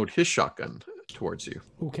going to unload his shotgun towards you.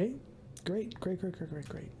 Okay. Great.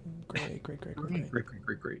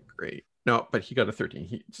 No, but he got a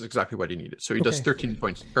 13. It's exactly what he needed. So he does 13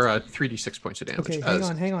 points, or 3d6 points of damage. Okay, hang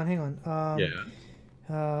on.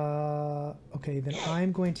 Okay, then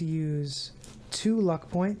I'm going to use 2 luck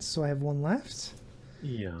points, so I have 1 left.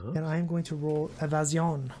 Yeah. And I'm going to roll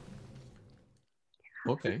evasion.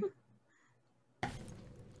 Okay.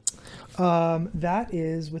 That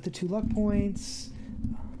is with the 2 luck points.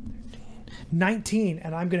 19,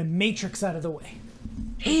 and I'm going to matrix out of the way.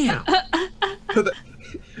 Damn.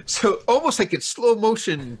 So almost like it's slow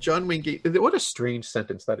motion, John Wayne Gacy. What a strange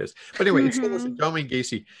sentence that is. But anyway, it's almost like John Wayne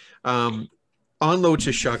Gacy unloads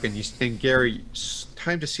his shotgun, and Gary,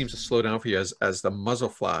 time just seems to slow down for you as the muzzle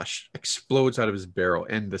flash explodes out of his barrel,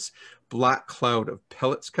 and this black cloud of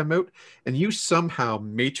pellets come out, and you somehow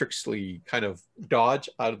matrixly kind of dodge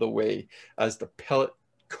out of the way as the pellet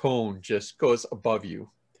cone just goes above you.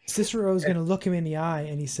 Cicero is going to look him in the eye,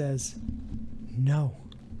 and he says, "No."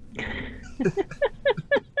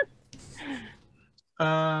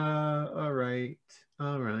 All right,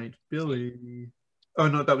 Billy. Oh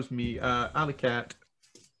no, that was me. Alley Cat.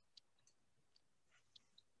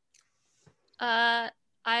 I'll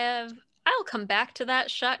come back to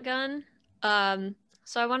that shotgun. So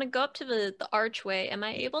I want to go up to the archway. Am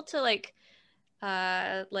I able to like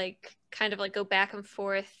kind of like go back and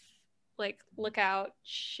forth, like look out,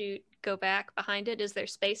 shoot, go back behind it? Is there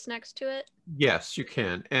space next to it? Yes, you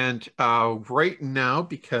can. And right now,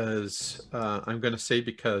 because I'm going to say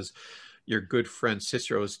because your good friend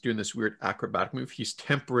Cicero is doing this weird acrobatic move, he's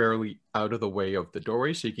temporarily out of the way of the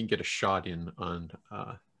doorway, so you can get a shot in on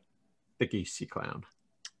the Gacy clown.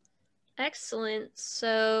 Excellent.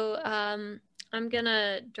 So I'm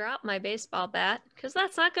gonna drop my baseball bat because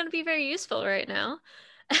that's not going to be very useful right now.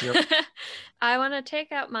 Yep. I want to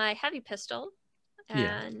take out my heavy pistol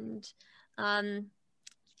and bang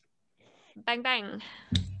bang.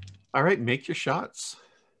 All right, make your shots.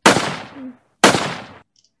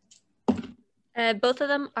 Both of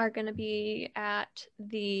them are going to be at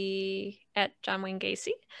John Wayne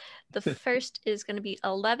Gacy. The first is going to be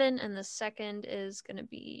 11, and the second is going to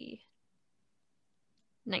be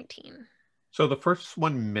 19. So the first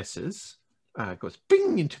one misses, goes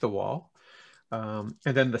bing into the wall, and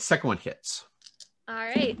then the second one hits. All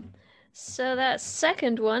right. So that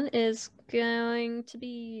second one is going to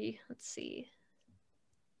be, let's see,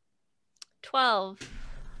 12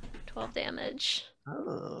 damage.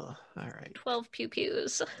 Oh, all right. 12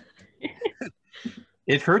 pew-pews.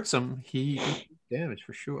 It hurts him. He did damage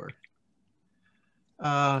for sure.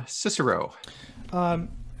 Cicero.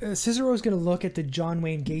 Cicero is going to look at the John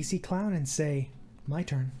Wayne Gacy clown and say, "My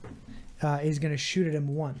turn." He's going to shoot at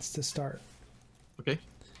him once to start. Okay.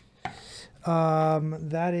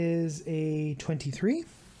 That is a 23.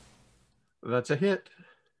 That's a hit.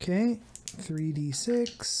 Okay.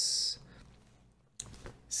 3d6.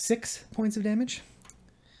 6 points of damage.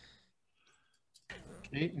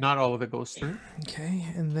 Okay. Not all of it goes through. Okay.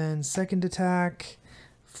 And then second attack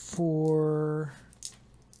for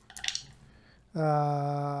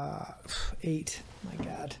 8. My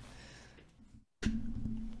God.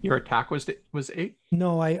 Your attack was 8?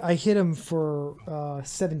 No, I hit him for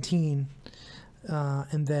 17,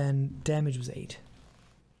 and then damage was 8.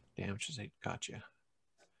 Damage was 8. Gotcha.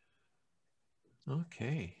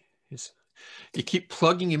 Okay. You keep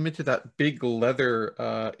plugging him into that big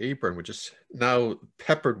leather apron, which is now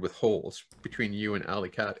peppered with holes between you and Alley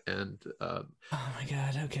Cat. And oh my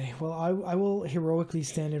God. Okay. Well, I will heroically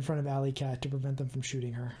stand in front of Alley Cat to prevent them from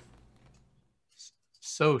shooting her.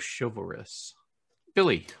 So chivalrous.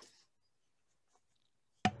 Billy.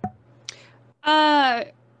 On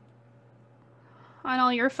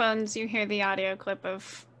all your phones, you hear the audio clip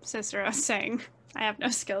of Cicero saying, "I have no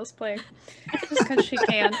skills playing," just because she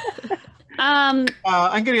can. I'm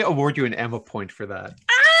going to award you an Emma point for that.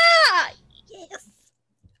 Ah! Yes!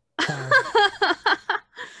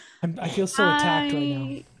 I feel so attacked right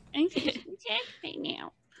now. I feel attacked right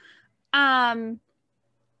now. I'm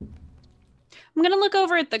gonna look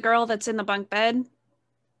over at the girl that's in the bunk bed.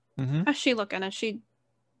 Mm-hmm. How's she looking?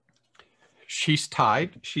 She's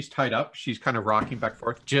tied. She's tied up. She's kind of rocking back and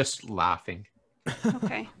forth, just laughing.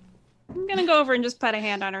 Okay. I'm gonna go over and just put a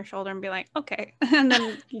hand on her shoulder and be like, okay, and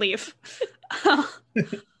then leave. I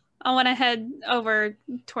want to head over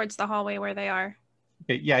towards the hallway where they are.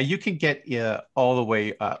 Okay, yeah, you can get all the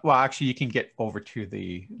way. Well, actually, you can get over to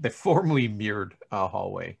the formerly mirrored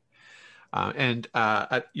hallway, and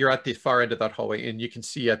you're at the far end of that hallway, and you can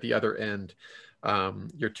see at the other end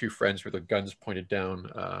your two friends with their guns pointed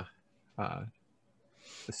down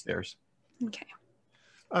the stairs. Okay.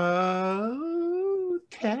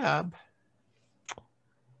 Tab.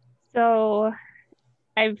 So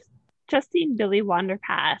I've just seen Billy wander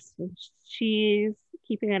past. And she's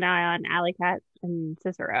keeping an eye on Alley Cat and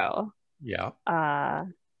Cicero. Yeah. How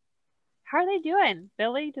are they doing?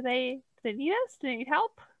 Billy, do they need us? Do they need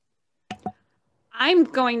help? I'm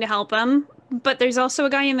going to help him, but there's also a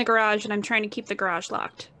guy in the garage, and I'm trying to keep the garage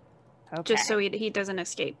locked. Okay. Just so he doesn't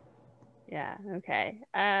escape. Yeah, okay.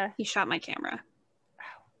 He shot my camera.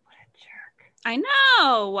 Oh, what a jerk. I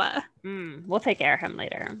know! We'll take care of him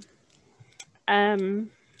later. I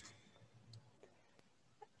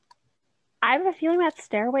have a feeling that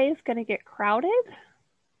stairway is going to get crowded.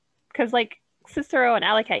 Because, like, Cicero and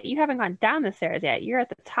Alley Cat, you haven't gone down the stairs yet. You're at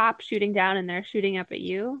the top shooting down, and they're shooting up at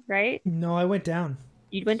you, right? No, I went down.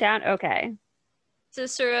 You went down? Okay.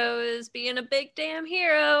 Cicero is being a big damn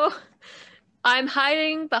hero. I'm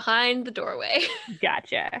hiding behind the doorway.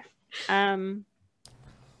 Gotcha.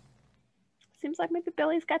 Seems like maybe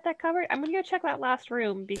Billy's got that covered. I'm gonna go check that last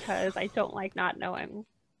room because I don't like not knowing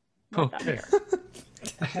what's up here.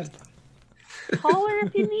 Holler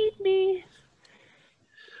if you need me.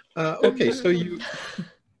 Okay, so you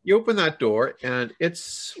open that door, and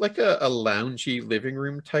it's like a loungy living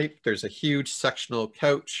room type. There's a huge sectional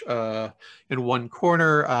couch in one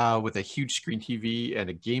corner with a huge screen TV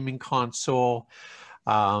and a gaming console.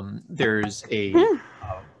 There's a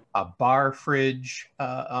bar fridge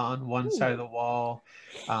on one side of the wall,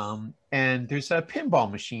 and there's a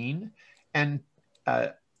pinball machine, and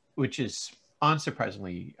which is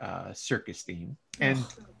unsurprisingly circus theme.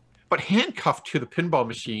 But handcuffed to the pinball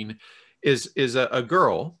machine is a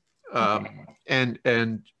girl, and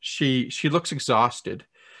she looks exhausted,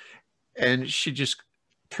 and she just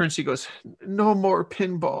turns. She goes, "No more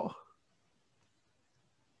pinball."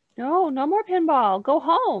 No more pinball. Go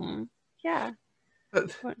home. Yeah.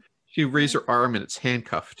 She raised her arm, and it's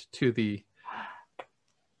handcuffed to the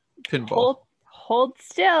pinball. Hold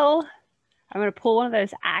still. I'm gonna pull one of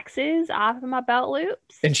those axes off of my belt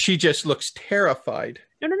loops. And she just looks terrified.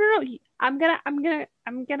 No. I'm gonna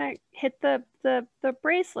hit the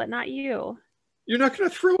bracelet, not you. You're not gonna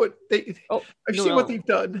throw it. I've seen what they've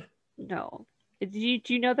done. No. Do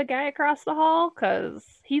you know the guy across the hall? Because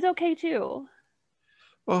he's okay too.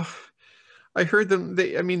 Oh, I heard them.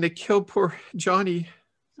 They killed poor Johnny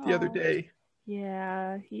the other day.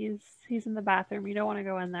 Yeah, he's in the bathroom. You don't want to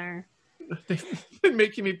go in there. They've been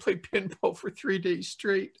making me play pinball for 3 days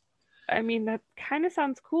straight. I mean, that kind of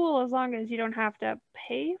sounds cool as long as you don't have to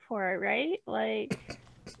pay for it, right? Like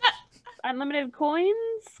unlimited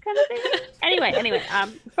coins kind of thing. Anyway,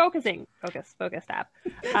 focus tab.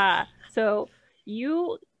 So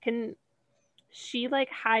you can, she like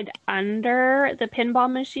hide under the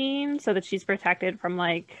pinball machine so that she's protected from,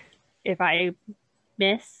 like, if I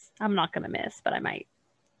miss, I'm not gonna miss, but I might.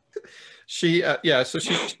 She so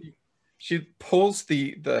she pulls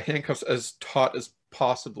the handcuffs as taut as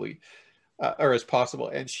possible,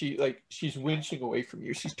 and she's winching away from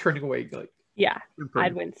you. She's turning away, like, yeah,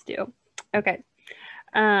 I'd wince too. Okay.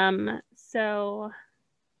 So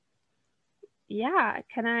yeah,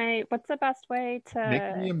 what's the best way to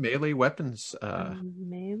make me a melee weapons?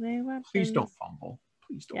 Melee weapons. Please don't fumble.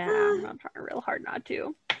 Please don't. Yeah, I'm trying real hard not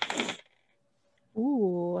to.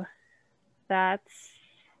 Ooh, that's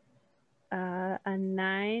a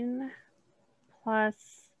 9 plus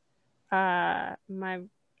I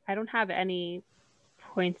don't have any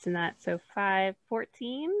points in that, so 5,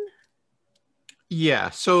 14. Yeah,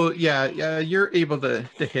 so yeah, you're able to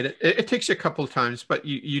hit it. It takes you a couple of times, but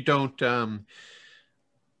you don't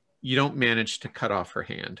manage to cut off her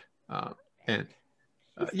hand.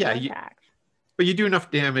 But you do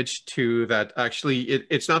enough damage to that. Actually,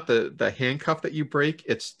 it's not the handcuff that you break;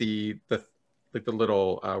 it's the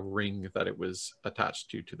little ring that it was attached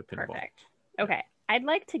to the pinball. Perfect. Okay, I'd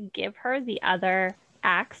like to give her the other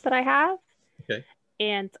axe that I have. Okay.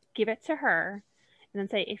 And give it to her, and then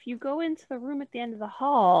say, if you go into the room at the end of the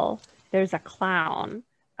hall, there's a clown.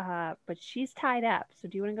 but she's tied up. So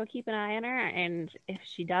do you want to go keep an eye on her? And if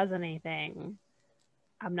she does anything,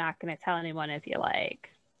 I'm not going to tell anyone if you like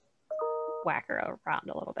whack her around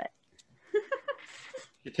a little bit.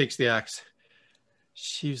 He takes the axe.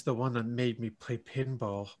 She's the one that made me play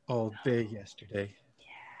pinball all day yesterday.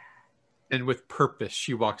 Yeah. And with purpose,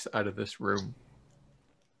 she walks out of this room.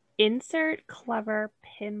 Insert clever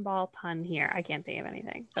pinball pun here. I can't think of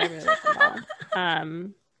anything, but I really like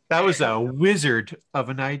pinball. That was a wizard of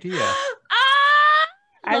an idea.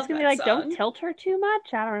 I was gonna be like, song. don't tilt her too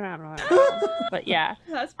much. I don't know. But yeah.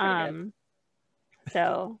 That's pretty good.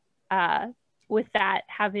 So with that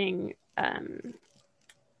having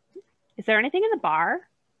is there anything in the bar?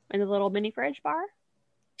 In the little mini fridge bar?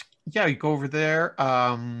 Yeah, you go over there.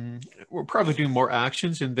 We'll probably do more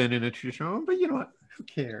actions and then in a traditional, but you know what? Who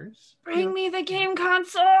cares? Bring me the game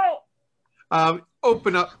console.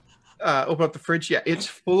 Open up the fridge. Yeah, it's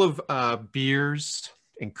full of beers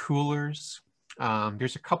and coolers.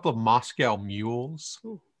 There's a couple of Moscow mules.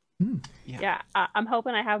 Yeah, I'm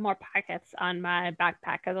hoping I have more packets on my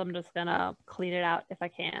backpack because I'm just gonna clean it out if I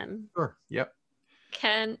can. Sure. Yep.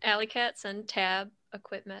 Can Alley Cat send Tab a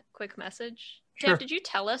quick message? Sure. Tab, did you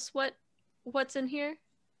tell us what's in here?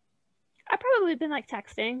 I've probably been like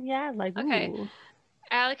texting. Yeah, like Okay. ooh.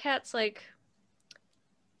 Alley Cat's like,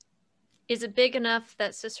 is it big enough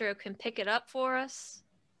that Cicero can pick it up for us?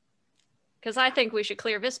 Because I think we should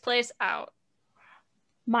clear this place out.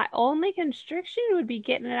 My only constriction would be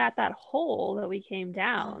getting it at that hole that we came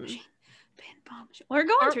down. Pinball machine. We're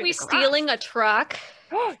going Aren't through we the garage. stealing a truck?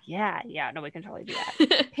 Oh yeah, no, we can totally do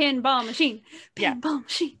that. Pinball machine. Yeah. Pinball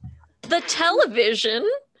machine. The television?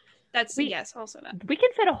 That's We- yes, also that. We can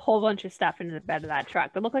fit a whole bunch of stuff into the bed of that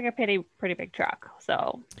truck. It looked like a pretty big truck.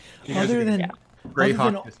 So Other than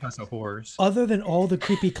Greyhawk has a horse. other than all the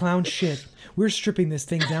creepy clown shit, we're stripping this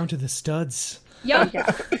thing down to the studs. Yep.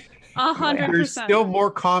 yeah. 100%. There's still more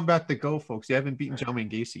combat to go, folks. You haven't beaten John Wayne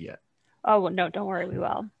Gacy yet. Oh well, no, don't worry, we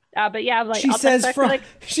will. But yeah, like She I'll says text from like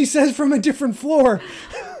she says from a different floor.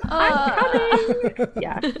 I'm coming.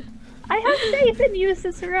 Yeah, I have faith in you,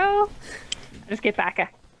 Cicero. Just get back a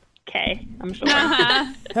K. I'm sure.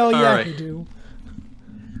 Hell yeah, All right. you do.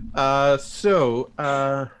 So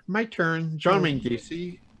my turn. John Wayne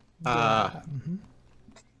Gacy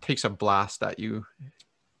takes a blast at you.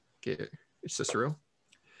 Get Cicero.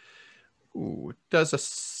 Ooh, does a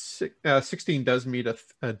 16 does meet a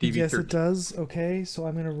DV13. Yes, it does. Okay, so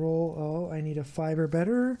I'm gonna roll. Oh, I need a 5 or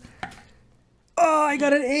better. Oh, I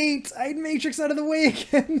got an 8. I matrix out of the way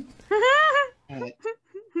again.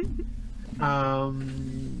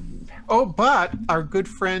 But our good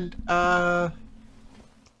friend Alley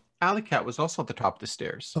Cat was also at the top of the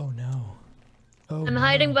stairs. Oh no. Oh, I'm no.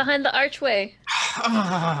 hiding behind the archway.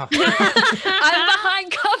 Ah. I'm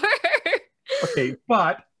behind cover.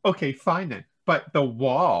 Okay, fine then. But the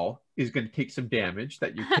wall is going to take some damage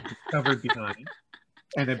that you can cover behind.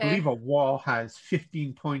 And I Okay. believe a wall has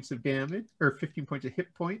 15 points of damage or 15 points of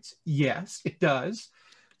hit points. Yes, it does.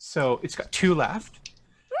 So it's got 2 left.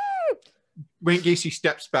 Wayne Gacy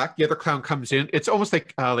steps back. The other clown comes in. It's almost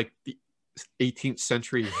like the 18th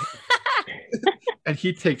century. And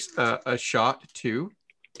he takes a shot too.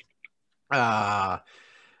 But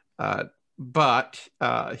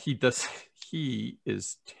he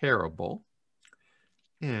is terrible.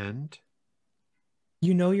 And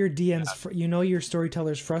You know your DM's. You know your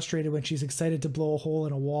storyteller's frustrated when she's excited to blow a hole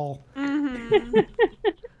in a wall. Mhm.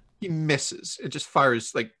 he misses. It just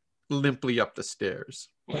fires like limply up the stairs.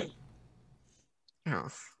 Oh,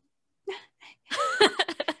 You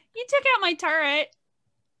took out my turret.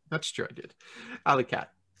 that's true. I did. Alley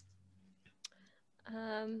Cat.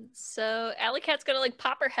 So Alley Cat's gonna like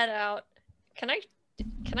pop her head out. Can I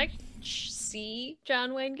see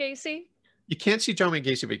John Wayne Gacy? You can't see John Wayne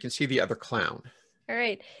Gacy, but you can see the other clown. All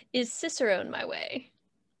right. Is Cicero in my way?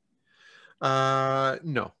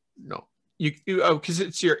 No.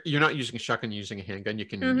 Because you're not using a shotgun, you're using a handgun. You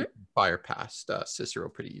can fire past Cicero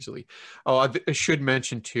pretty easily. I should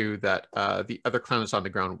mention too that the other clown is on the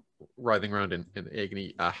ground, writhing around in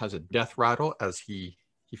agony, has a death rattle as he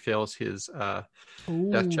fails his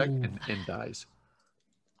death check and dies.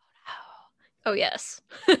 Oh yes.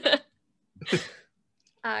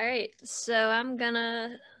 All right. So I'm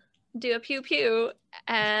gonna do a pew pew,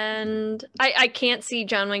 and I can't see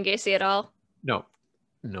John Wayne Gacy at all. No.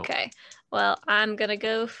 Okay. Well, I'm gonna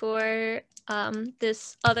go for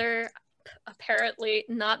this other apparently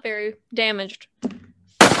not very damaged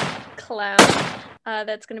clown.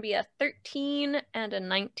 That's gonna be a 13 and a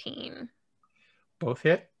 19. Both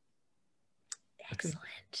hit.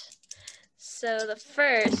 Excellent. So the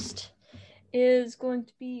first is going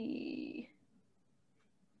to be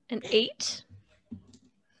An 8.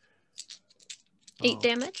 8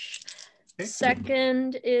 damage. Okay.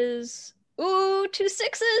 Second is 2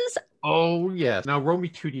 6s. Oh yeah. Now roll me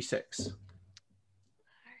 2d6.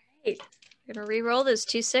 Right. I'm gonna re-roll those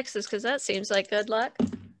 2 6s because that seems like good luck.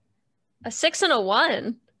 A 6 and a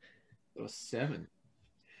 1. So 7.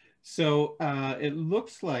 So it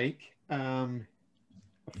looks like a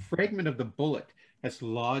fragment of the bullet has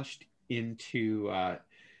lodged into.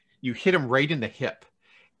 You hit him right in the hip,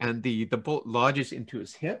 and the bullet lodges into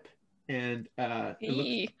his hip, and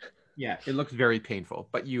it looks very painful.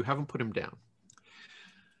 But you haven't put him down.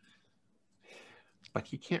 But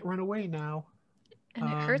he can't run away now. And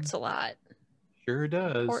it hurts a lot. Sure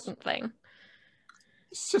does. Important thing.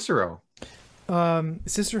 Cicero.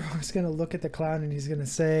 Cicero is going to look at the clown and he's going to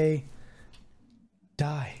say,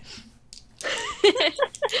 die.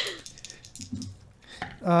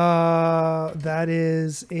 That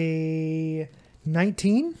is a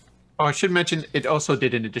 19. Oh, I should mention it also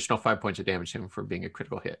did an additional 5 points of damage to him for being a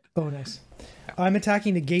critical hit. Oh, nice. I'm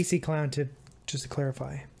attacking the Gacy clown just to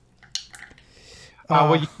clarify.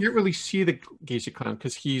 Well, you can't really see the Gacy clown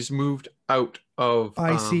because he's moved out of.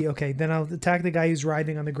 I see. Okay, then I'll attack the guy who's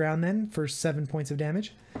writhing on the ground then for 7 points of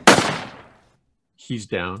damage. He's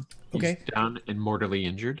down. Okay. He's down and mortally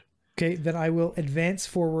injured. Okay, then I will advance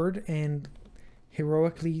forward and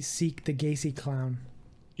heroically seek the Gacy clown.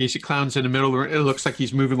 Gacy clown's in the middle of the room. It looks like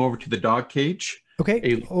he's moving over to the dog cage.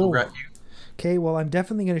 Okay. Okay, well, I'm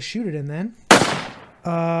definitely going to shoot it in then.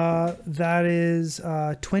 That is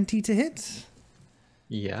 20 to hit.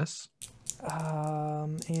 Yes.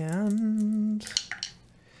 And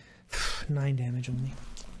 9 damage only.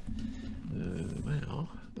 Well,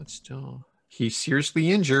 that's still. He's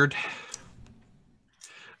seriously injured.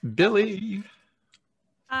 Billy.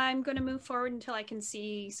 I'm going to move forward until I can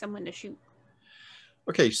see someone to shoot.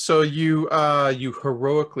 Okay, so you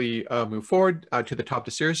heroically move forward to the top of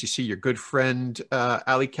the stairs. You see your good friend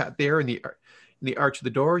Alley Cat there in the arch of the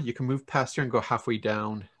door. You can move past her and go halfway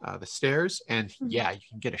down the stairs, and yeah, you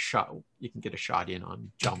can get a shot. You can get a shot in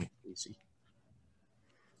on John McCasey.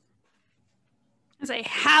 I say,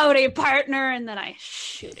 "Howdy, partner," and then I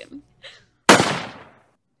shoot him.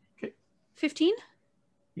 Okay. 15?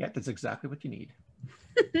 Yeah, that's exactly what you need.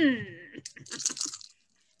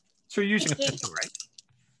 So you're using a pistol, right?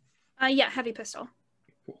 Yeah, heavy pistol.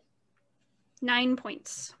 Cool. 9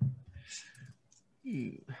 points.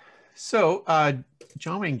 So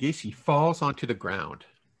John Wayne Gacy falls onto the ground.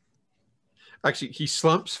 Actually, he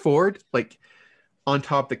slumps forward, like on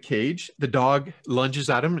top of the cage. The dog lunges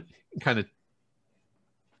at him, kind of,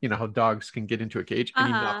 you know how dogs can get into a cage, and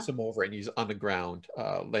he knocks him over, and he's on the ground,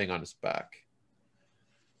 laying on his back.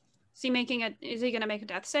 Is he going to make a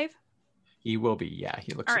death save? He will be, yeah.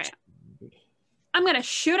 He looks. All right. I'm going to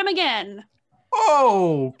shoot him again.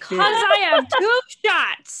 Oh! Because I have 2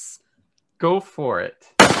 shots. Go for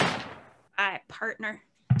it. All right, partner.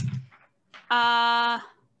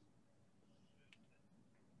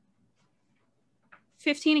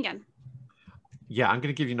 15 again. Yeah, I'm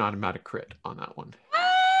going to give you an automatic crit on that one.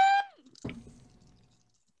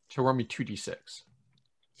 So roll me 2d6.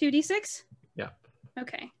 2d6? Yeah.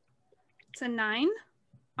 Okay. It's a 9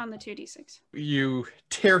 on the 2d6. You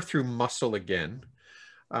tear through muscle again.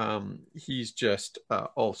 He's just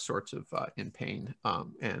all sorts of in pain.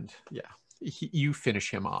 And yeah, you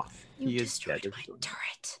finish him off. You destroyed my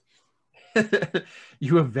turret.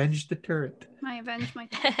 You avenged the turret. I avenged my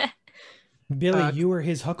turret. Billy, you were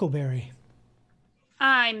his Huckleberry.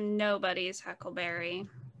 I'm nobody's Huckleberry.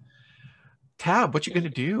 Tab, what you gonna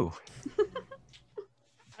do?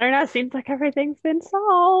 I don't know. It seems like everything's been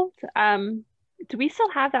solved. Do we still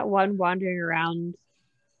have that one wandering around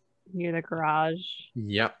near the garage?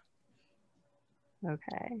 Yep.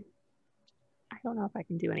 Okay. I don't know if I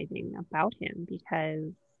can do anything about him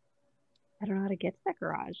because I don't know how to get to that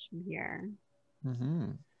garage from here. Mm-hmm.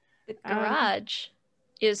 The garage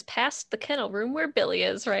is past the kennel room where Billy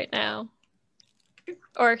is right now.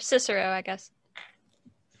 Or Cicero, I guess.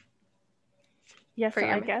 Yes, so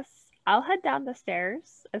I guess I'll head down the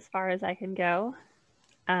stairs as far as I can go.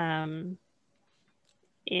 And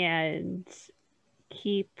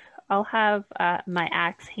I'll have my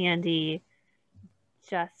axe handy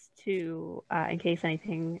just to, in case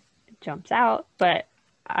anything jumps out, but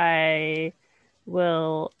I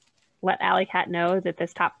will let Alley Cat know that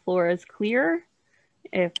this top floor is clear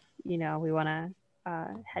if, we want to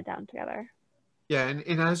head down together. Yeah,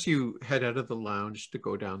 and as you head out of the lounge to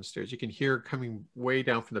go downstairs, you can hear coming way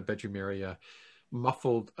down from the bedroom area,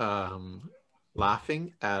 muffled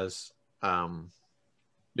laughing as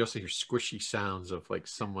you also hear squishy sounds of like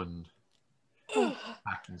someone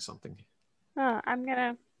hacking something. I'm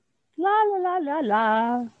gonna La la la la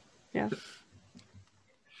la. Yeah.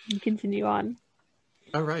 You continue on.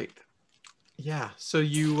 All right. Yeah. So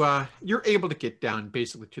you're able to get down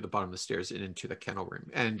basically to the bottom of the stairs and into the kennel room.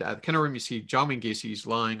 And the kennel room, you see John Wayne Gacy's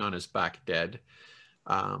lying on his back dead.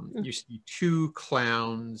 You see two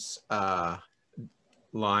clowns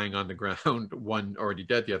lying on the ground. One already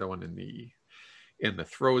dead, the other one in the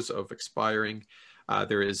throes of expiring.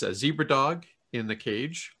 There is a zebra dog in the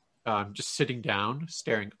cage, just sitting down,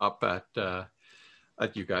 staring up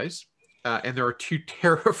at you guys. And there are two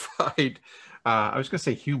terrified, I was going to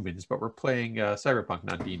say humans, but we're playing Cyberpunk,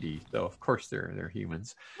 not D&D. So of course they're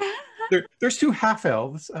humans. There's two half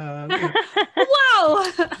elves. Wow,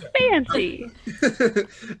 Fancy.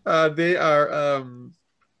 They are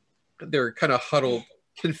they're kind of huddled,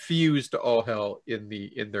 confused to all hell in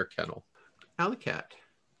their kennel. Alley Cat.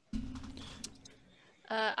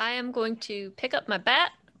 I am going to pick up my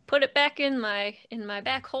bat, put it back in my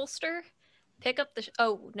back holster, pick up the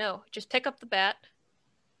just pick up the bat.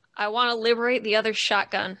 I want to liberate the other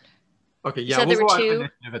shotgun. Okay, yeah, said we'll there were go on two.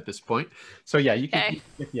 initiative at this point. So yeah, you can Okay.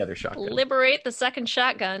 get the other shotgun. Liberate the second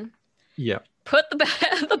shotgun. Yeah. Put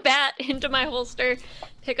the bat into my holster,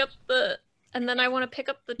 and then I want to pick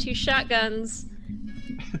up the two shotguns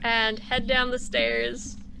and head down the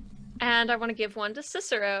stairs. And I want to give one to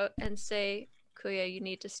Cicero and say, Kuya, you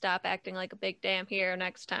need to stop acting like a big damn hero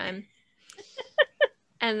next time.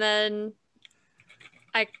 And then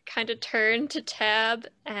I kind of turn to Tab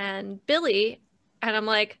and Billy, and I'm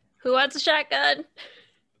like, who wants a shotgun?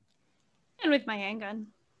 and with my handgun.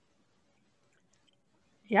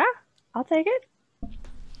 Yeah, I'll take it.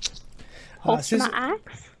 Holster my Cic-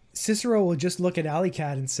 axe. Cicero will just look at Alley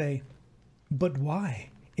Cat and say, "But why?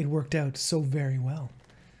 It worked out so very well."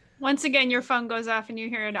 Once again, your phone goes off and you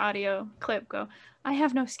hear an audio clip go, I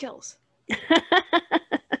have no skills.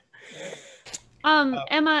 Am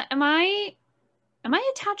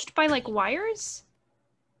I attached by like wires?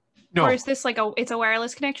 No, Or is this like it's a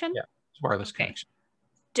wireless connection? Yeah. it's wireless Okay. connection.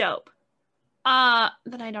 Dope.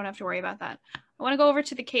 Then I don't have to worry about that. I want to go over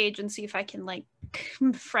to the cage and see if I can like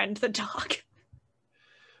friend the dog.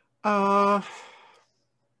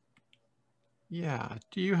 Yeah.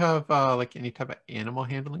 Do you have like any type of animal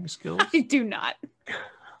handling skills? I do not.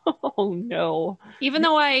 Oh no. Even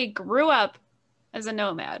though I grew up as a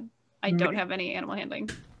nomad, I don't have any animal handling.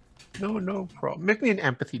 No problem. Make me an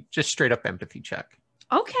empathy, just straight up empathy check.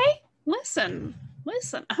 Okay, listen,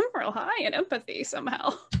 I'm real high in empathy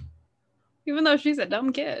somehow. Even though she's a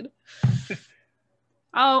dumb kid.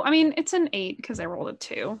 Oh, I mean, it's an 8 because I rolled a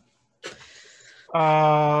 2.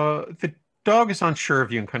 The dog is unsure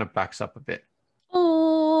of you and kind of backs up a bit.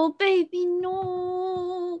 Oh, baby,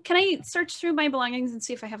 no. Can I search through my belongings and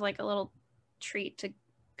see if I have like a little treat to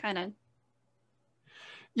kind of...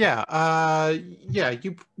 Yeah,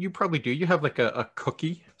 you probably do. You have like a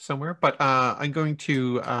cookie somewhere, but I'm going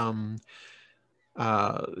to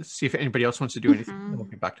see if anybody else wants to do anything. Mhm. We'll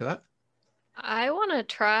get back to that. I want to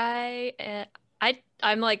try. I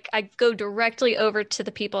go directly over to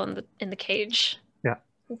the people in the cage. Yeah.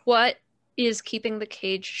 What is keeping the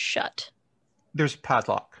cage shut? There's a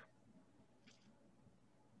padlock.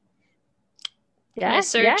 Can I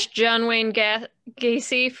search John Wayne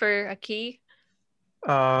Gacy for a key?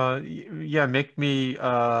 Yeah, make me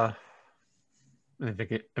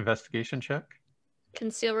investigation check.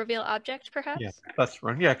 Conceal reveal object, perhaps? Yeah, that's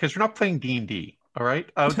right. Yeah, because we're not playing D&D. All right.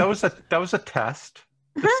 That was a test.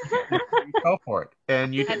 You fell for it,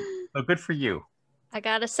 and you did. So good for you. I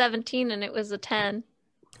got a 17 and it was a 10.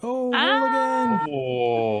 Oh, roll again.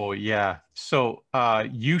 Oh yeah. So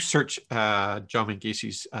you search John Wayne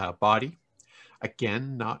Gacy's body.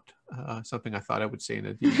 Again, not something I thought I would say in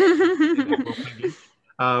a role-playing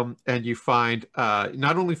game. And you find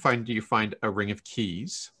not only do you find a ring of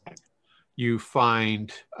keys, you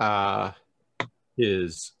find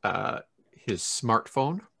his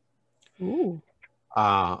smartphone, Ooh.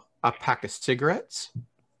 a pack of cigarettes,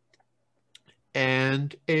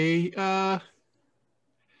 and a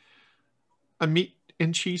meat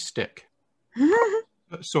and cheese stick,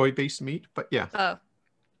 soy-based meat. But yeah, Oh.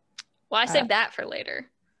 Well, I saved that for later.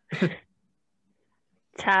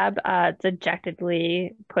 Tab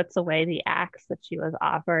dejectedly puts away the axe that she was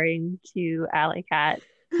offering to Alley Cat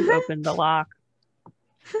to open the lock.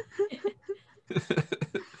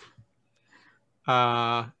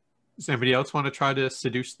 Does anybody else want to try to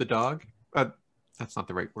seduce the dog? That's not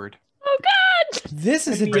the right word. Oh God! This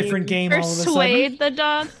is a different game all of a sudden. Persuade the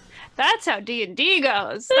dog. That's how D&D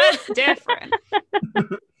goes. That's different.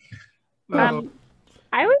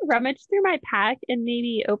 I would rummage through my pack and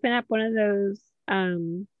maybe open up one of those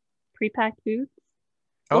pre-packed boots.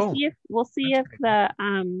 We'll see if That's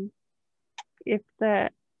the if the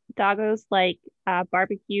doggos like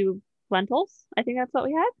barbecue lentils. I think that's what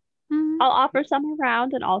we had. Mhm. I'll offer some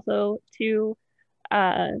around and also to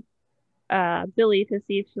uh Billy to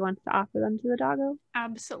see if she wants to offer them to the doggo.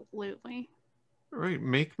 Absolutely. All right,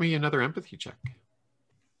 make me another empathy check.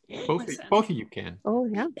 Both Listen. both of you can. Oh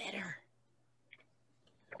yeah. Better.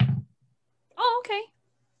 Oh, okay.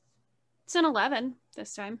 It's an 11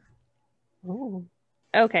 this time. Oh.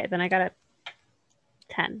 Okay, then I got a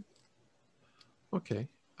 10. Okay.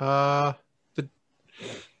 The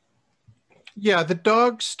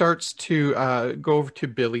dog starts to go over to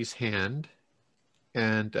Billy's hand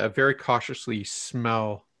and very cautiously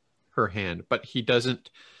smell her hand, but he doesn't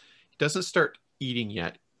start eating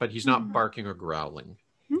yet, but he's not barking or growling.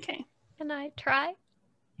 Okay. Can I try?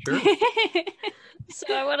 Sure. So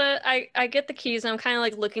I get the keys and I'm kind of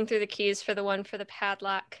like looking through the keys for the one for the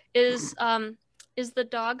padlock. Is the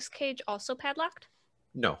dog's cage also padlocked?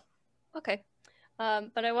 No. Okay.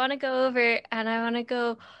 But I want to go over and I want to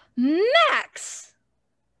go, Max!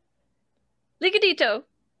 Ligadito!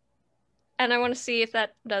 And I want to see if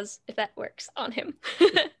that works on him.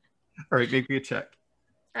 All right, make me a check.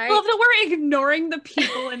 All I right. love that we're ignoring the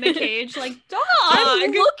people in the cage. Like, dog!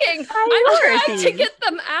 I'm looking. I'm trying to get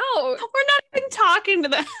them out. We're not even talking to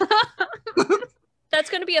them. That's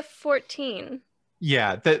going to be a 14.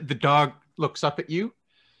 Yeah, the dog looks up at you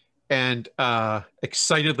and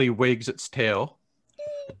excitedly wags its tail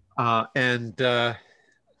and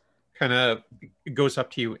kind of goes up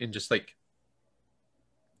to you and just like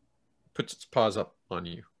puts its paws up on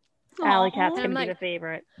you. Alley Cat's gonna I'm be like- the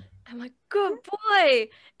favorite. I'm like, good boy.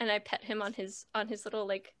 And I pet him on his little,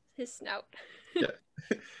 like, his snout.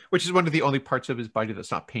 Which is one of the only parts of his body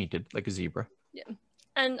that's not painted, like a zebra.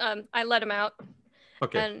 And I let him out.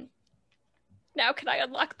 Okay. And now can I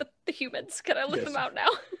unlock the humans? Can I let Yes. them out now?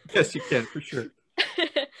 Yes, you can, for sure.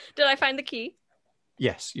 Did I find the key?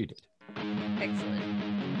 Yes, you did. Excellent.